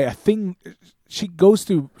killed by a thing. She goes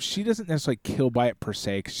through. She doesn't necessarily kill by it per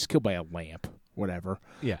se, 'cause she's killed by a lamp, whatever.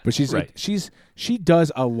 Yeah, but she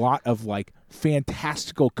does a lot of like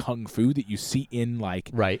fantastical kung fu that you see in like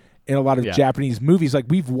in a lot of Japanese movies. Like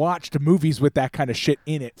we've watched movies with that kind of shit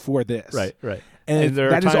in it for this, right. And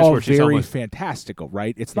that is all very fantastical,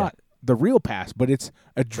 right? It's not the real past, but it's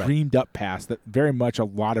a dreamed up past that very much a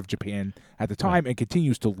lot of Japan at the time and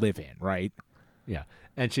continues to live in, right? Yeah,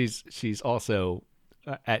 and she's also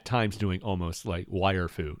at times doing almost like wire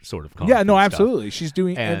fu sort of. Yeah, no, absolutely. She's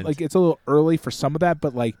doing and like it's a little early for some of that,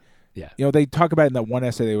 but like. Yeah, you know, they talk about it in that one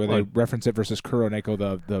essay where they reference it versus Kuroneko,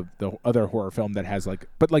 the other horror film that has like,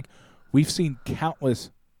 but like we've seen countless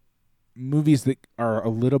movies that are a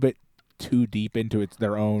little bit too deep into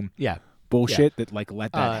their own bullshit that like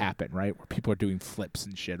let that happen, right? Where people are doing flips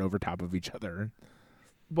and shit over top of each other.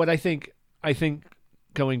 But I think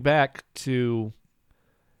going back to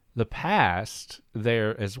the past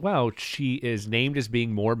there as well, she is named as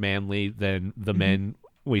being more manly than the men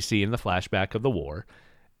we see in the flashback of the war.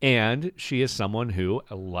 And she is someone who,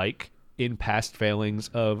 like in past failings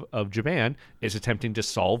of Japan, is attempting to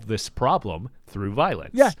solve this problem through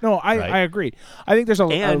violence. Yeah, no, I agree. I think there's a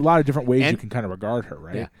lot of different ways you can kind of regard her,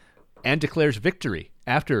 right? Yeah. And declares victory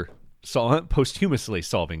after posthumously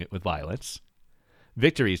solving it with violence.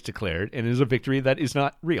 Victory is declared, and it is a victory that is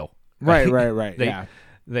not real. Right.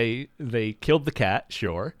 They killed the cat,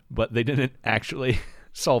 sure, but they didn't actually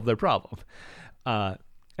solve their problem. And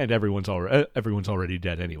everyone's already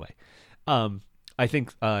dead anyway. I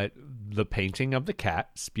think the painting of the cat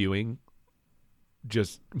spewing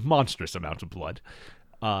just monstrous amounts of blood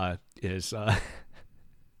is. I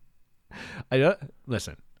don't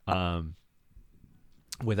listen.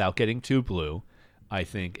 Without getting too blue, I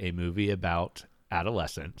think a movie about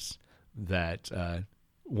adolescence that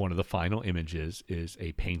one of the final images is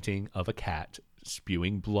a painting of a cat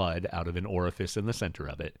spewing blood out of an orifice in the center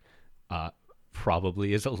of it.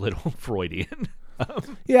 Probably is a little Freudian.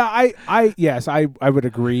 Yeah, I would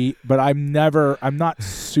agree, but I'm not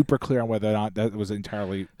super clear on whether or not that was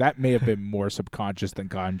entirely, that may have been more subconscious than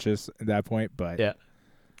conscious at that point, but yeah,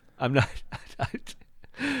 I'm not.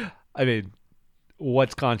 I mean,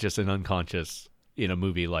 what's conscious and unconscious in a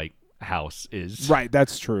movie like House is right.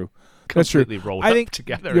 That's true. That's true. Completely rolled I think up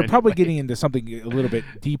together. You're probably anyway. getting into something a little bit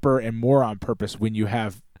deeper and more on purpose when you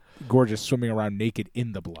have Gorgeous swimming around naked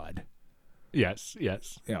in the blood. Yes.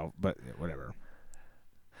 But whatever.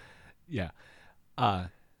 Yeah.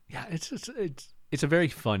 It's a very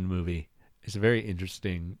fun movie. It's very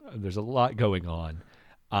interesting. There's a lot going on.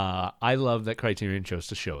 I love that Criterion chose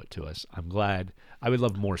to show it to us. I'm glad. I would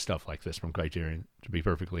love more stuff like this from Criterion, to be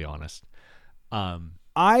perfectly honest.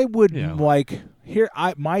 I would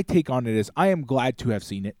my take on it is I am glad to have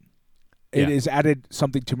seen it. It has added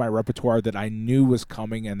something to my repertoire that I knew was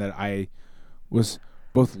coming and that I was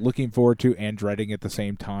both looking forward to and dreading at the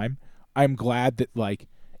same time. I'm glad that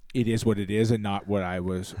it is what it is and not what I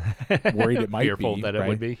was worried it might Fearful be. that right? it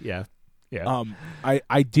would be. Yeah. Yeah.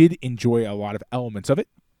 I did enjoy a lot of elements of it.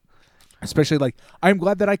 Especially I'm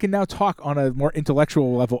glad that I can now talk on a more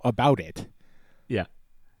intellectual level about it. Yeah.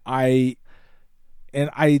 I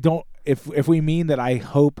don't, if we mean that I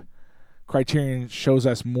hope Criterion shows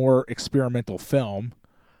us more experimental film.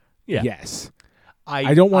 Yeah. Yes.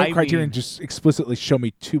 I don't want Criterion mean, just explicitly show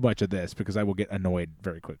me too much of this because I will get annoyed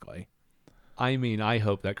very quickly. I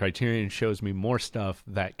hope that Criterion shows me more stuff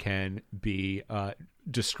that can be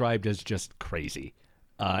described as just crazy.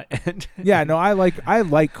 And yeah, no, I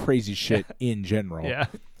like crazy shit in general. Yeah.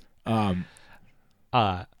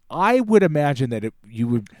 I would imagine that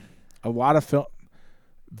a lot of film,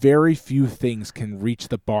 very few things can reach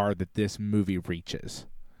the bar that this movie reaches.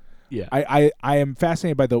 Yeah. I am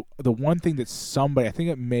fascinated by the one thing that somebody, I think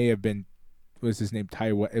it may have been, what's his name?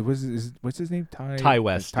 What's his name? Ty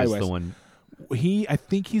West is the one. I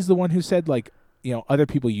think he's the one who said other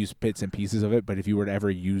people use bits and pieces of it, but if you were to ever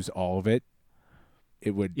use all of it,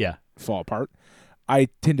 it would fall apart. I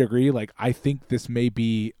tend to agree. I think this may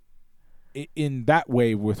be, in that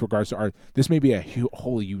way with regards to art, this may be a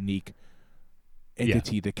wholly unique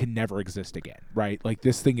entity that can never exist again, right?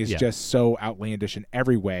 This thing is just so outlandish in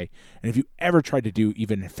every way. And if you ever tried to do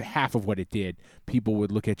even half of what it did, people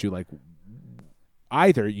would look at you like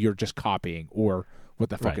either you're just copying or what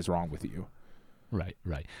the fuck is wrong with you. Right.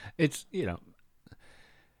 It's,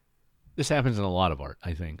 this happens in a lot of art,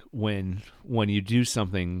 I think. When you do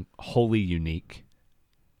something wholly unique,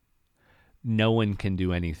 no one can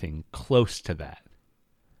do anything close to that.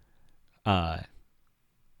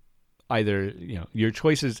 Either, your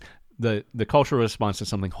choices, the cultural response to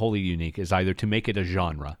something wholly unique is either to make it a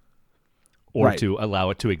genre or to allow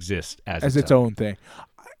it to exist as its own thing.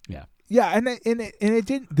 Yeah. Yeah, and it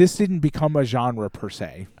didn't. This didn't become a genre per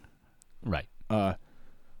se. Right.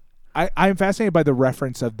 I'm fascinated by the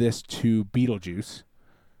reference of this to Beetlejuice.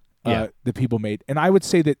 That people made, and I would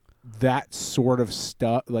say that sort of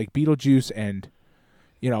stuff, like Beetlejuice, and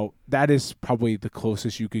that is probably the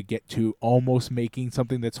closest you could get to almost making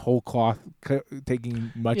something that's whole cloth,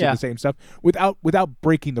 taking much of the same stuff without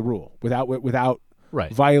breaking the rule, without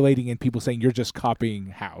violating and people saying you're just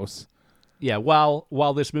copying House. Yeah,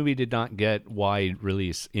 while this movie did not get wide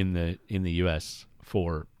release in the U.S.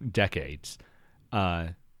 for decades,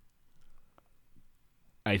 I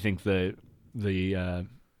think the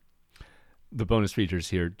bonus features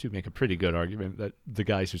here to make a pretty good argument that the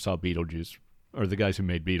guys who saw Beetlejuice, or the guys who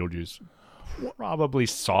made Beetlejuice, probably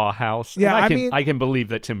saw House. Yeah, I can believe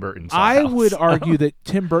that Tim Burton saw I House. would argue that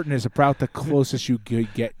Tim Burton is about the closest you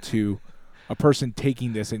could get to a person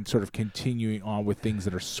taking this and sort of continuing on with things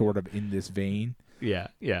that are sort of in this vein. Yeah.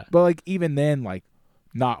 But even then,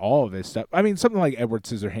 not all of this stuff. I mean, something like Edward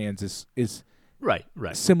Scissorhands is right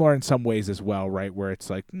similar in some ways as well, right? Where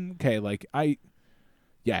it's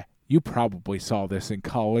you probably saw this in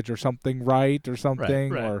college or something, right? Or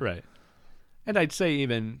something, right. And I'd say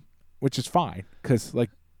even, which is fine because the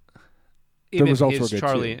results were good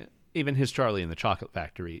too. Even his Charlie and the Chocolate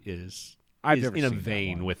Factory is in a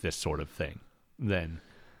vein with this sort of thing. Then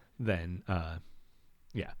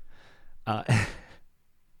Yeah. Uh,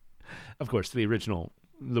 of course, the original,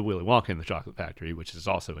 the Willy Wonka and the Chocolate Factory, which is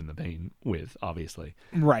also in the vein with, obviously,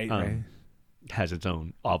 Right. has its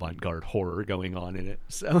own avant-garde horror going on in it.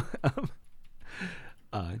 So,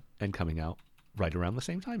 and coming out right around the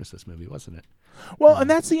same time as this movie, wasn't it? Well, and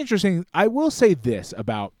that's the interesting. I will say this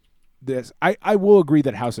about this. I will agree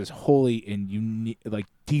that House is wholly and unique, like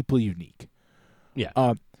deeply unique.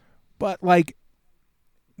 Yeah. But like,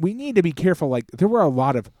 we need to be careful. Like, there were a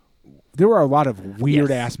lot of weird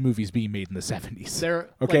ass movies being made in the 70s. There,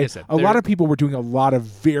 okay, like I said, a lot of people were doing a lot of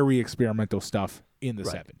very experimental stuff in the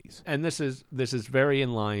 70s. And this is very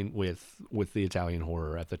in line with the Italian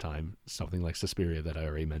horror at the time, something like Suspiria that I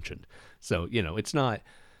already mentioned. So, it's not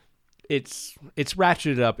it's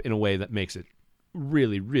ratcheted up in a way that makes it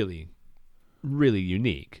really, really, really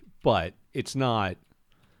unique, but it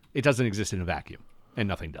doesn't exist in a vacuum, and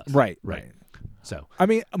nothing does. Right. So, I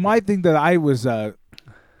mean, my thing that I was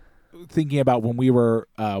thinking about when we were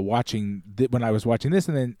watching when I was watching this,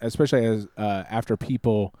 and then especially as after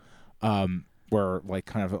people were like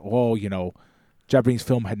kind of, Japanese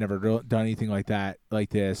film had never done anything like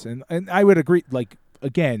this, and I would agree. Like,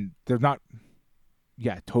 again, they're not.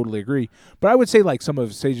 Yeah, totally agree. But I would say like some of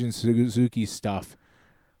Seijun Suzuki's stuff,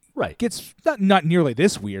 gets not nearly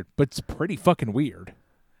this weird, but it's pretty fucking weird.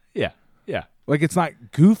 Yeah. Like, it's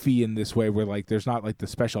not goofy in this way where like there's not like the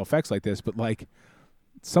special effects like this, but like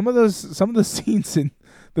some of the scenes in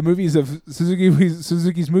the movies of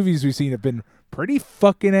Suzuki's movies we've seen have been pretty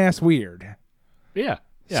fucking ass weird. Yeah.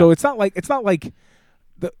 So it's not like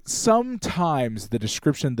sometimes the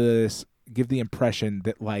description of this give the impression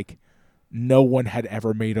that like no one had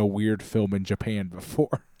ever made a weird film in Japan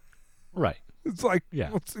before. Right. It's like,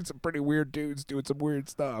 it's some pretty weird dudes doing some weird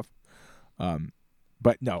stuff.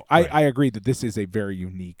 But no, I agree that this is a very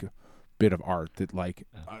unique bit of art that like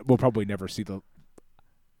we'll probably never see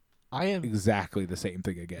exactly the same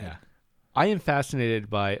thing again. Yeah. I am fascinated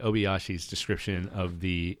by Obayashi's description of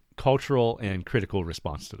the cultural and critical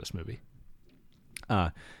response to this movie.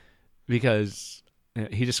 Because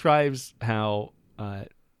he describes how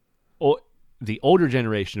the older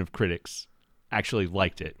generation of critics actually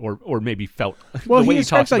liked it, or maybe felt. Well, the way he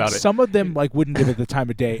talks like about some of them like wouldn't give it the time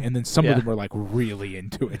of day, and then some of them were like really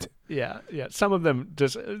into it. Yeah. Some of them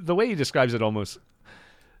just the way he describes it almost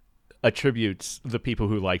attributes the people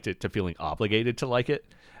who liked it to feeling obligated to like it,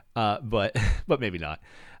 but maybe not.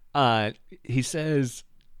 He says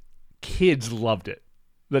kids loved it.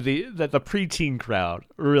 That the preteen crowd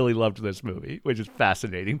really loved this movie, which is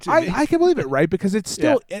fascinating to me. I can believe it, right? Because it's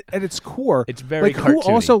still at its core. It's very like cartoony.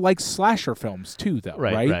 Who also likes slasher films too, though,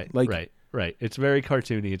 right? Right. It's very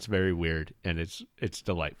cartoony. It's very weird, and it's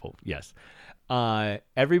delightful. Yes.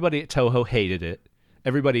 Everybody at Toho hated it.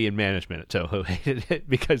 Everybody in management at Toho hated it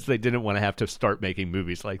because they didn't want to have to start making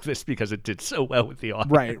movies like this because it did so well with the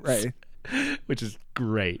audience. Right. Which is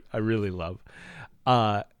great. I really love.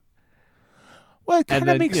 Well, it kind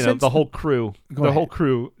of makes sense. The whole crew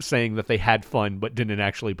saying that they had fun but didn't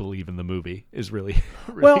actually believe in the movie is really,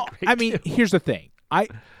 really well. Great I mean, here's the thing. I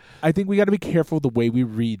think we got to be careful the way we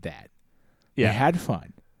read that. Yeah. They had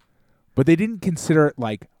fun, but they didn't consider it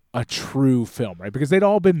like a true film, right? Because they'd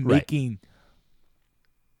all been making.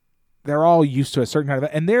 They're all used to a certain kind of,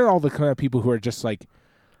 and they're all the kind of people who are just like,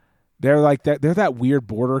 they're like that. They're that weird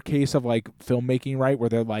border case of like filmmaking, right? Where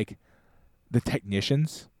they're like the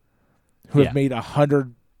technicians who have made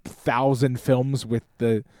 100,000 films with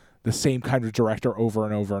the same kind of director over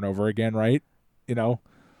and over and over again, right? And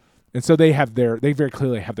so they very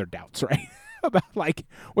clearly have their doubts, right? About like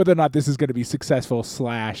whether or not this is going to be successful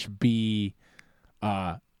 / be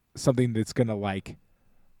something that's going to like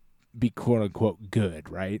be quote unquote good,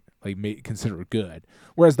 right? Like consider it good.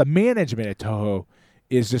 Whereas the management at Toho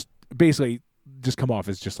is just basically just come off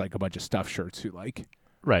as just like a bunch of stuffed shirts who like,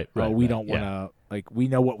 we don't want to like, we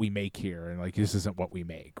know what we make here, and like this isn't what we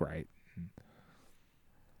make, right?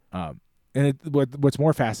 And what's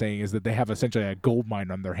more fascinating is that they have essentially a gold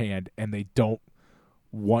mine on their hand, and they don't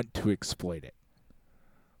want to exploit it.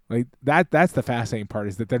 Like that's the fascinating part,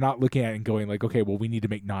 is that they're not looking at it and going like, okay, well, we need to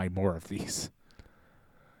make 9 more of these.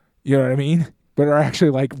 You know what I mean? But are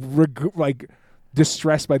actually like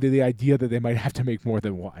distressed by the idea that they might have to make more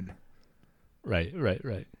than one. Right.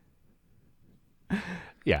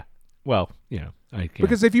 Yeah. Well,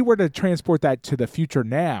 because if you were to transport that to the future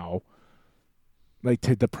now, like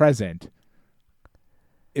to the present,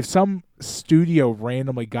 if some studio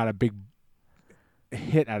randomly got a big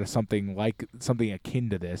hit out of something akin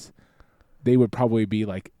to this, they would probably be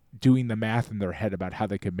like doing the math in their head about how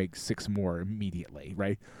they could make 6 more immediately,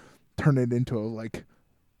 right? Turn it into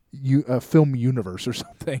a film universe or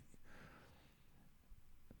something.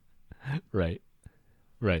 Right.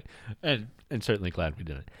 Right. And certainly glad we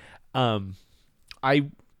did it.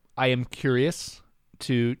 I am curious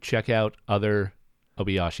to check out other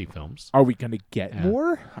Obayashi films. Are we going to get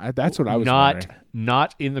more? That's what I was wondering.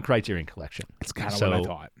 Not in the Criterion Collection. That's kind of what I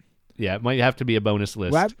thought. Yeah, it might have to be a bonus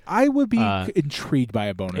list. Well, I would be intrigued by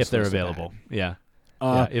a bonus list if they're available. Yeah.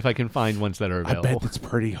 If I can find ones that are available. I bet it's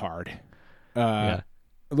pretty hard. It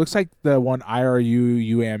looks like the one IRU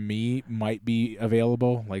You and Me might be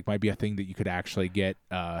available. Like, might be a thing that you could actually get.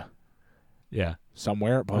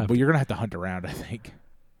 Somewhere, but you're gonna have to hunt around, I think.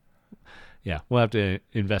 Yeah, we'll have to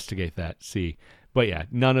investigate that. See, but yeah,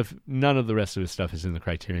 none of the rest of his stuff is in the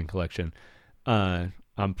Criterion Collection.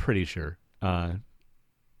 I'm pretty sure. The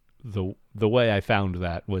way I found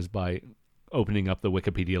that was by opening up the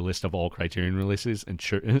Wikipedia list of all Criterion releases and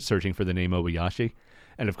searching for the name Obayashi.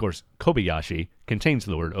 And of course, Kobayashi contains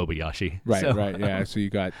the word Obayashi. Right, right, yeah. So you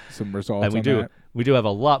got some results. And we do have a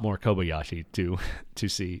lot more Kobayashi to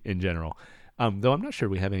see in general. Though I'm not sure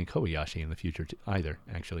we have any Kobayashi in the future either.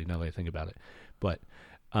 Actually, now that I think about it, but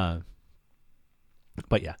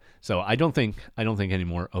yeah. So I don't think any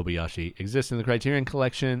more Obayashi exists in the Criterion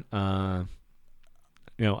Collection. I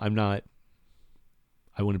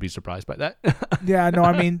wouldn't be surprised by that. Yeah, no,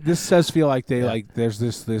 I mean, this does feel like they there's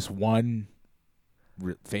this one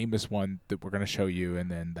famous one that we're going to show you,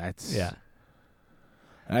 and then that's it.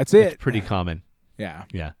 It's pretty common. Yeah.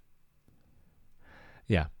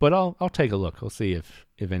 But I'll take a look. I'll see if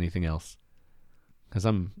anything else, because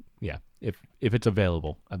if it's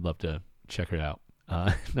available, I'd love to check it out.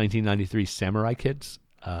 1993 Samurai Kids.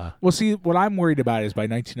 Well, see, what I'm worried about is by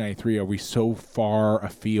 1993, are we so far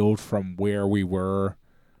afield from where we were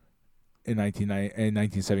in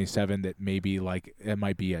 1977 that maybe like it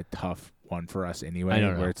might be a tough one for us anyway. I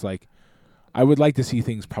don't know. Where it's like, I would like to see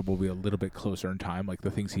things probably a little bit closer in time, like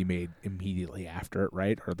the things he made immediately after it,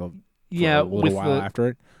 right? Or a little while after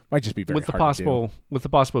it. Might just be very hard to do. With the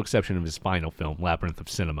possible exception of his final film, Labyrinth of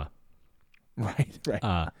Cinema. Right.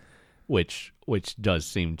 Which does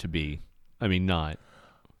seem to be, I mean, not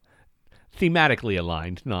thematically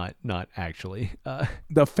aligned, not actually.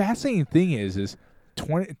 The fascinating thing is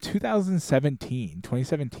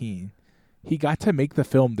 2017, he got to make the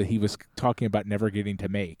film that he was talking about never getting to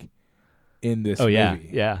make in this movie.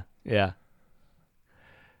 Yeah.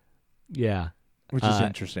 Which is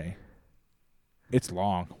interesting. It's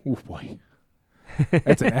long. Oh boy.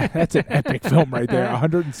 That's an epic film right there.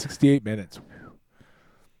 168 minutes.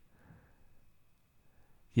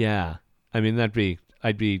 Yeah. I mean, I'd be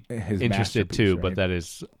interested too, right? But that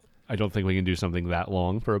is, I don't think we can do something that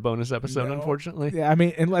long for a bonus episode, unfortunately. Yeah, I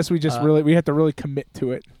mean, unless we just we have to really commit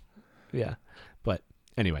to it. Yeah. But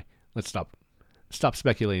anyway, let's stop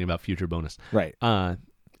speculating about future bonus. Right. Yeah.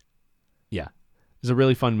 It's a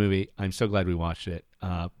really fun movie. I'm so glad we watched it.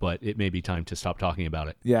 But it may be time to stop talking about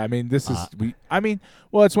it. Yeah, I mean, it's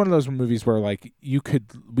one of those movies where like we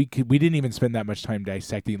didn't even spend that much time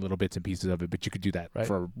dissecting little bits and pieces of it, but you could do that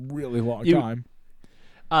for a really long time.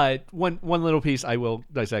 One little piece I will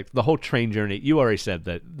dissect. The whole train journey. You already said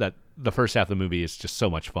that the first half of the movie is just so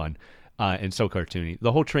much fun and so cartoony.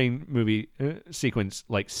 The whole train movie sequence,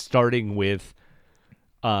 like starting with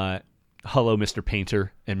hello, Mr.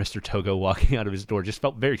 Painter, and Mr. Togo walking out of his door, just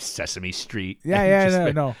felt very Sesame Street.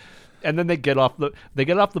 No. And then they get off the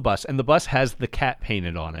bus, and the bus has the cat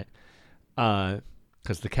painted on it,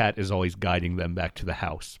 because the cat is always guiding them back to the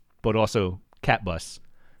house. But also cat bus.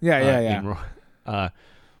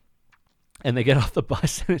 And they get off the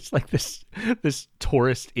bus, and it's like this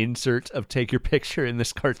tourist insert of take your picture in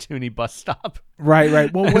this cartoony bus stop.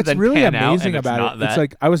 Right. Well, what's really amazing about it, it's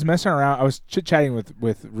like I was messing around. I was chit-chatting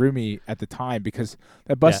with Rumi at the time because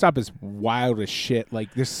that bus stop is wild as shit.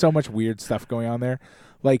 Like, there's so much weird stuff going on there.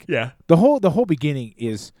 Like, the whole beginning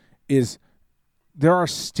is there are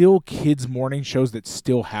still kids' morning shows that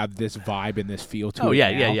still have this vibe and this feel to it.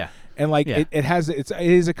 Yeah. And like it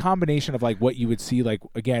is a combination of like what you would see, like,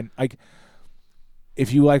 again, like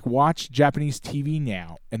if you like watch Japanese TV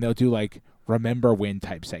now, and they'll do like remember when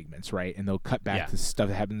type segments, right? And they'll cut back to stuff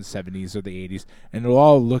that happened in the 70s or the 80s, and it'll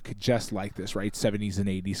all look just like this, right? 70s and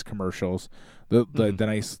 80s commercials, the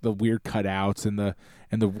weird cutouts and the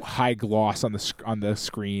high gloss on the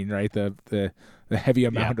screen, right? The heavy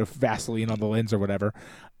amount of Vaseline on the lens or whatever,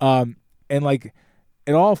 and like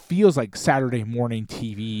it all feels like Saturday morning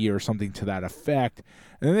TV or something to that effect.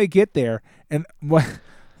 And then they get there, and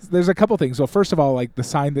there's a couple things. Well, first of all, like the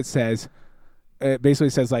sign that says, it basically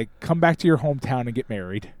says like, come back to your hometown and get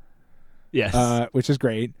married. Yes. Which is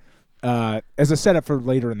great. As a setup for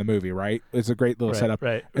later in the movie, right? It's a great little setup.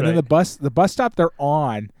 Right. And then the bus stop they're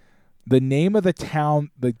on, the name of the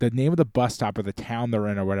town, the name of the bus stop or the town they're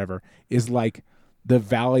in or whatever is like the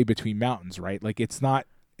valley between mountains, right? Like it's not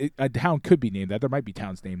a town could be named that. There might be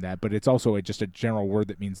towns named that, but it's also just a general word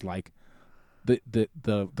that means like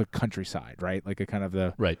the countryside, right? Like a kind of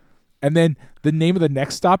the Right. And then the name of the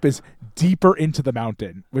next stop is deeper into the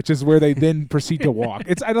mountain, which is where they then proceed to walk.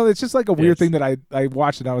 I know it's just like a weird thing that I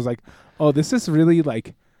watched and I was like, oh, this is really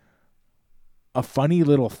like a funny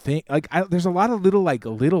little thing. Like there's a lot of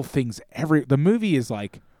little things. The movie is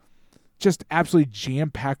like just absolutely jam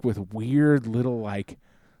packed with weird little like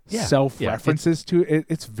self references to it.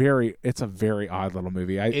 It's a very odd little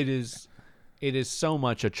movie. It is so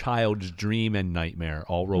much a child's dream and nightmare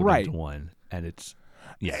all rolled into one, and it's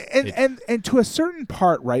and to a certain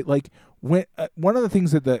part, right? Like when one of the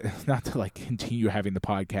things that not to like continue having the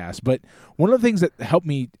podcast, but one of the things that helped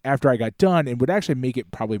me after I got done and would actually make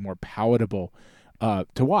it probably more palatable to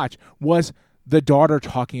watch was the daughter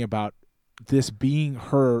talking about this being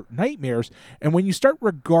her nightmares, and when you start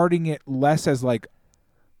regarding it less as like,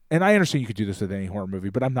 and I understand you could do this with any horror movie,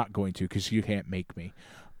 but I'm not going to because you can't make me.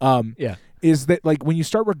 Is that like when you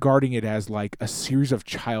start regarding it as like a series of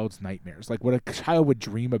child's nightmares, like what a child would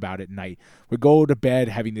dream about at night, would go to bed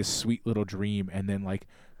having this sweet little dream and then like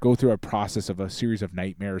go through a process of a series of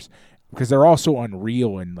nightmares because they're all so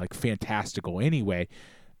unreal and like fantastical anyway,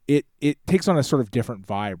 it takes on a sort of different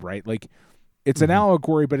vibe, right? Like it's an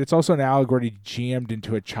allegory, but it's also an allegory jammed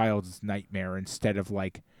into a child's nightmare instead of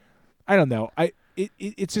like, I don't know.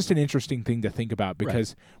 It's just an interesting thing to think about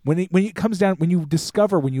because when it comes down, when you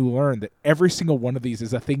learn that every single one of these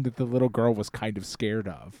is a thing that the little girl was kind of scared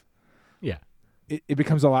of, it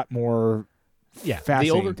becomes a lot more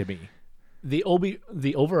fascinating to me. The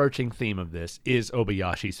overarching theme of this is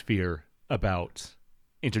Obayashi's fear about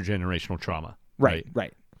intergenerational trauma, right.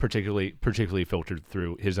 Particularly filtered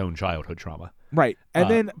through his own childhood trauma. Right.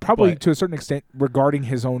 And then probably to a certain extent regarding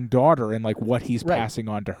his own daughter and like what he's passing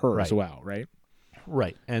on to her as well, right?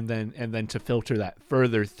 Right. And then to filter that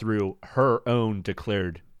further through her own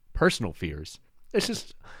declared personal fears. It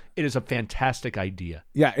is a fantastic idea.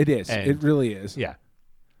 Yeah, it is. And it really is. Yeah.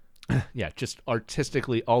 Yeah, just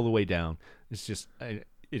artistically all the way down. It's just an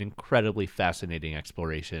incredibly fascinating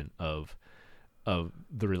exploration of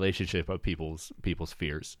the relationship of people's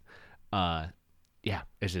fears.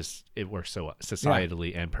 It works so well,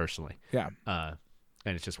 societally and personally. Yeah. And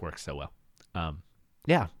it just works so well.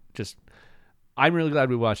 I'm really glad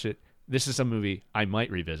we watched it. This is a movie I might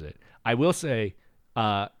revisit. I will say,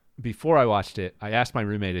 before I watched it, I asked my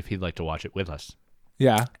roommate if he'd like to watch it with us.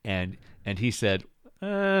 Yeah. And he said,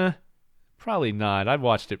 probably not. I've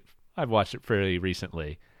watched it fairly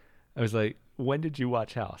recently. I was like, when did you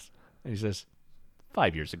watch House? And he says,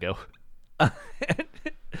 5 years ago.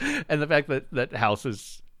 And the fact that House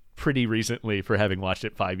is pretty recently for having watched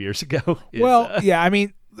it 5 years ago. I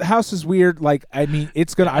mean, House is weird. Like, I mean,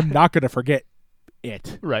 I'm not going to forget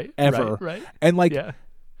it. Right. Ever. Right. And like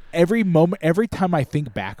every time I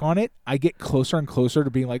think back on it, I get closer and closer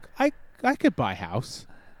to being like, I could buy House.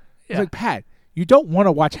 It's like, Pat, you don't want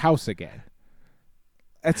to watch House again.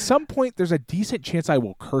 At some point, there's a decent chance I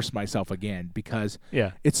will curse myself again because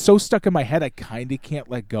it's so stuck in my head I kind of can't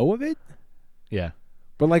let go of it. Yeah.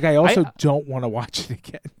 But like I also don't want to watch it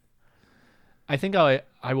again. I think I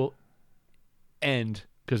will end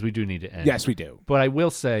because we do need to end. Yes, we do. But I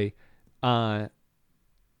will say,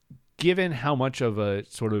 given how much of a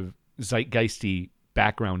sort of zeitgeisty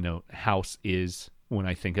background note House is when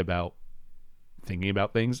I thinking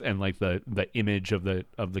about things and like the image of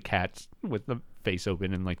the cats with the face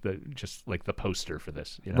open and like the poster for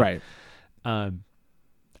this, you know? Right.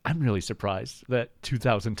 I'm really surprised that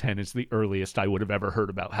 2010 is the earliest I would have ever heard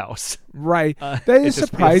about House. Right. That is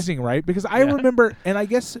surprising, right? Because I remember, and I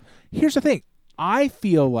guess here's the thing. I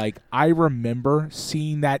feel like I remember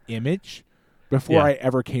seeing that image before I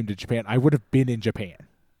ever came to Japan. I would have been in Japan.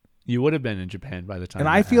 You would have been in Japan by the time. And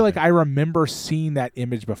I feel like I remember seeing that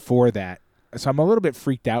image before that. So I'm a little bit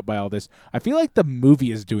freaked out by all this. I feel like the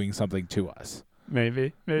movie is doing something to us.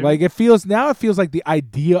 Maybe. Like it feels like the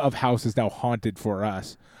idea of House is now haunted for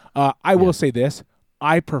us. I will say this.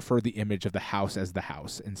 I prefer the image of the house as the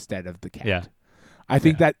house instead of the cat. Yeah. I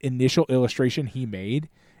think that initial illustration he made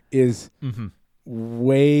is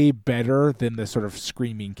way better than the sort of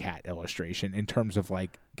screaming cat illustration in terms of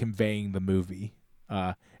like conveying the movie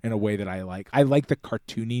in a way that I like. I like the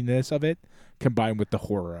cartooniness of it combined with the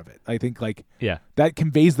horror of it. I think like that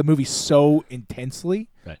conveys the movie so intensely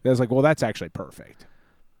that I was like, well, that's actually perfect.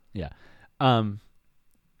 Yeah. No,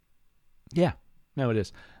 it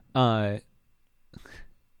is.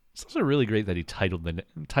 It's also really great that he titled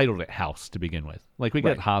it House to begin with. Like we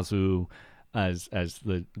get Hazu, as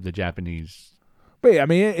the Japanese. But yeah, I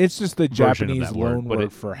mean, it's just the version of Japanese that word, loan but word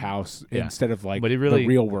it- for house Yeah. instead of like But he really- the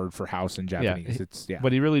real word for house in Japanese. he- It's yeah.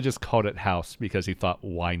 But he really just called it house because he thought,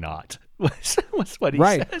 why not? was what he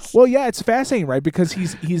Right. says. Well, yeah, it's fascinating, right? Because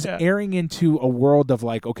he's Yeah. airing into a world of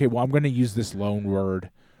like, okay, well, I'm going to use this loan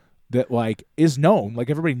word that like is known,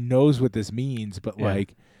 like everybody knows what this means, but Yeah.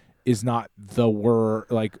 like is not the word,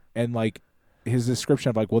 like, and like his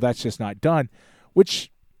description of like, well, that's just not done,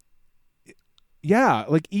 which, yeah,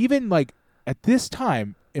 like even like at this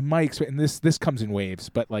time in my experience, and this comes in waves,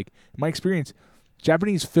 but like in my experience,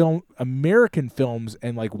 Japanese film, American films,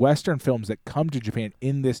 and like Western films that come to Japan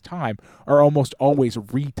in this time are almost always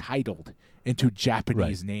retitled into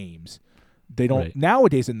Japanese names. They don't Right.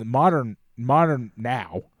 nowadays in the modern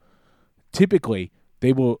now. Typically,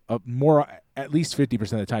 they will at least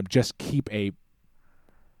 50% of the time just keep a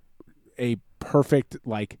perfect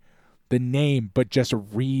like the name, but just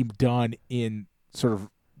redone in sort of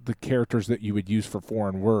the characters that you would use for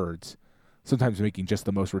foreign words. Sometimes making just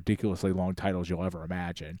the most ridiculously long titles you'll ever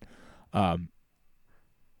imagine.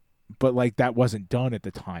 But like that wasn't done at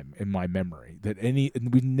the time in my memory.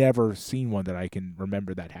 And we've never seen one that I can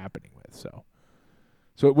remember that happening with. So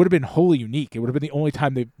it would have been wholly unique. It would have been the only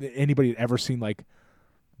time that anybody had ever seen like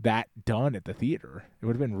that done at the theater. It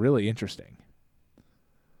would have been really interesting.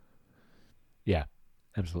 Yeah,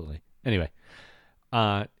 absolutely. Anyway,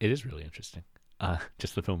 it is really interesting.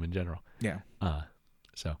 Just the film in general. Yeah.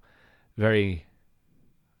 So very,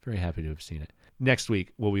 very happy to have seen it. Next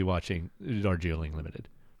week, we'll be watching Darjeeling Limited.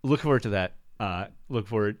 Look forward to that. Look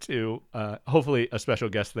forward to hopefully a special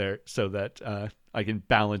guest there so that I can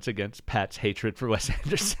balance against Pat's hatred for Wes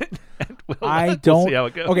Anderson. And we'll see how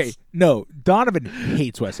it goes. Okay, no, Donovan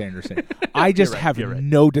hates Wes Anderson. I just have you're right.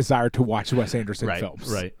 no desire to watch Wes Anderson Right,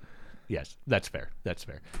 films. right. Yes, that's fair. That's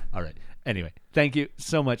fair. All right. Anyway, thank you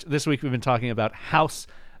so much. This week we've been talking about House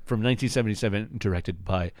from 1977, directed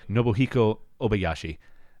by Nobuhiko Obayashi.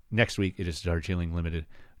 Next week it is Darjeeling Limited,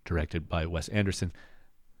 directed by Wes Anderson.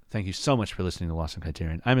 Thank you so much for listening to Lost in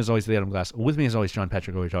Criterion. I'm as always the Adam Glass. With me as always, John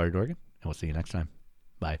Patrick Oitari Dorgan, and we'll see you next time.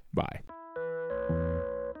 Bye. Bye.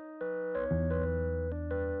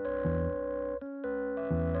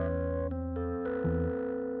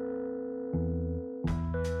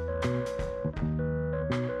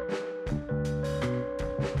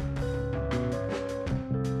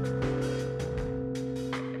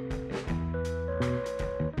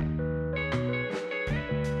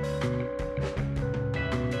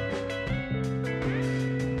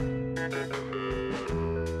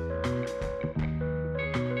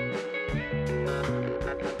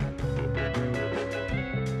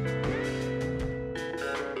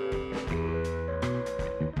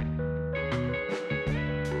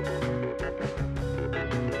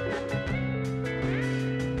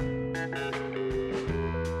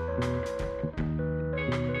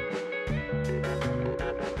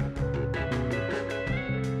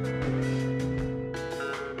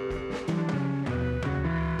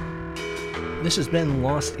 This has been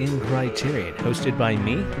Lost in Criterion, hosted by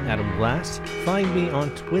me, Adam Glass. Find me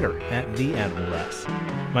on Twitter at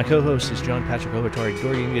 @TheAdamGlass. My co-host is John Patrick Oitari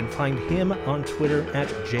Dorgan. You can find him on Twitter at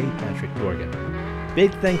JPatrickDorgan.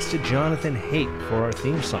 Big thanks to Jonathan Haidt for our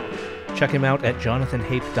theme song. Check him out at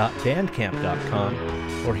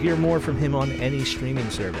jonathanhaidt.bandcamp.com or hear more from him on any streaming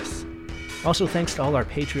service. Also thanks to all our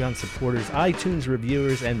Patreon supporters, iTunes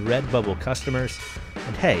reviewers, and Redbubble customers.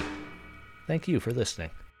 And hey, thank you for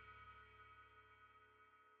listening.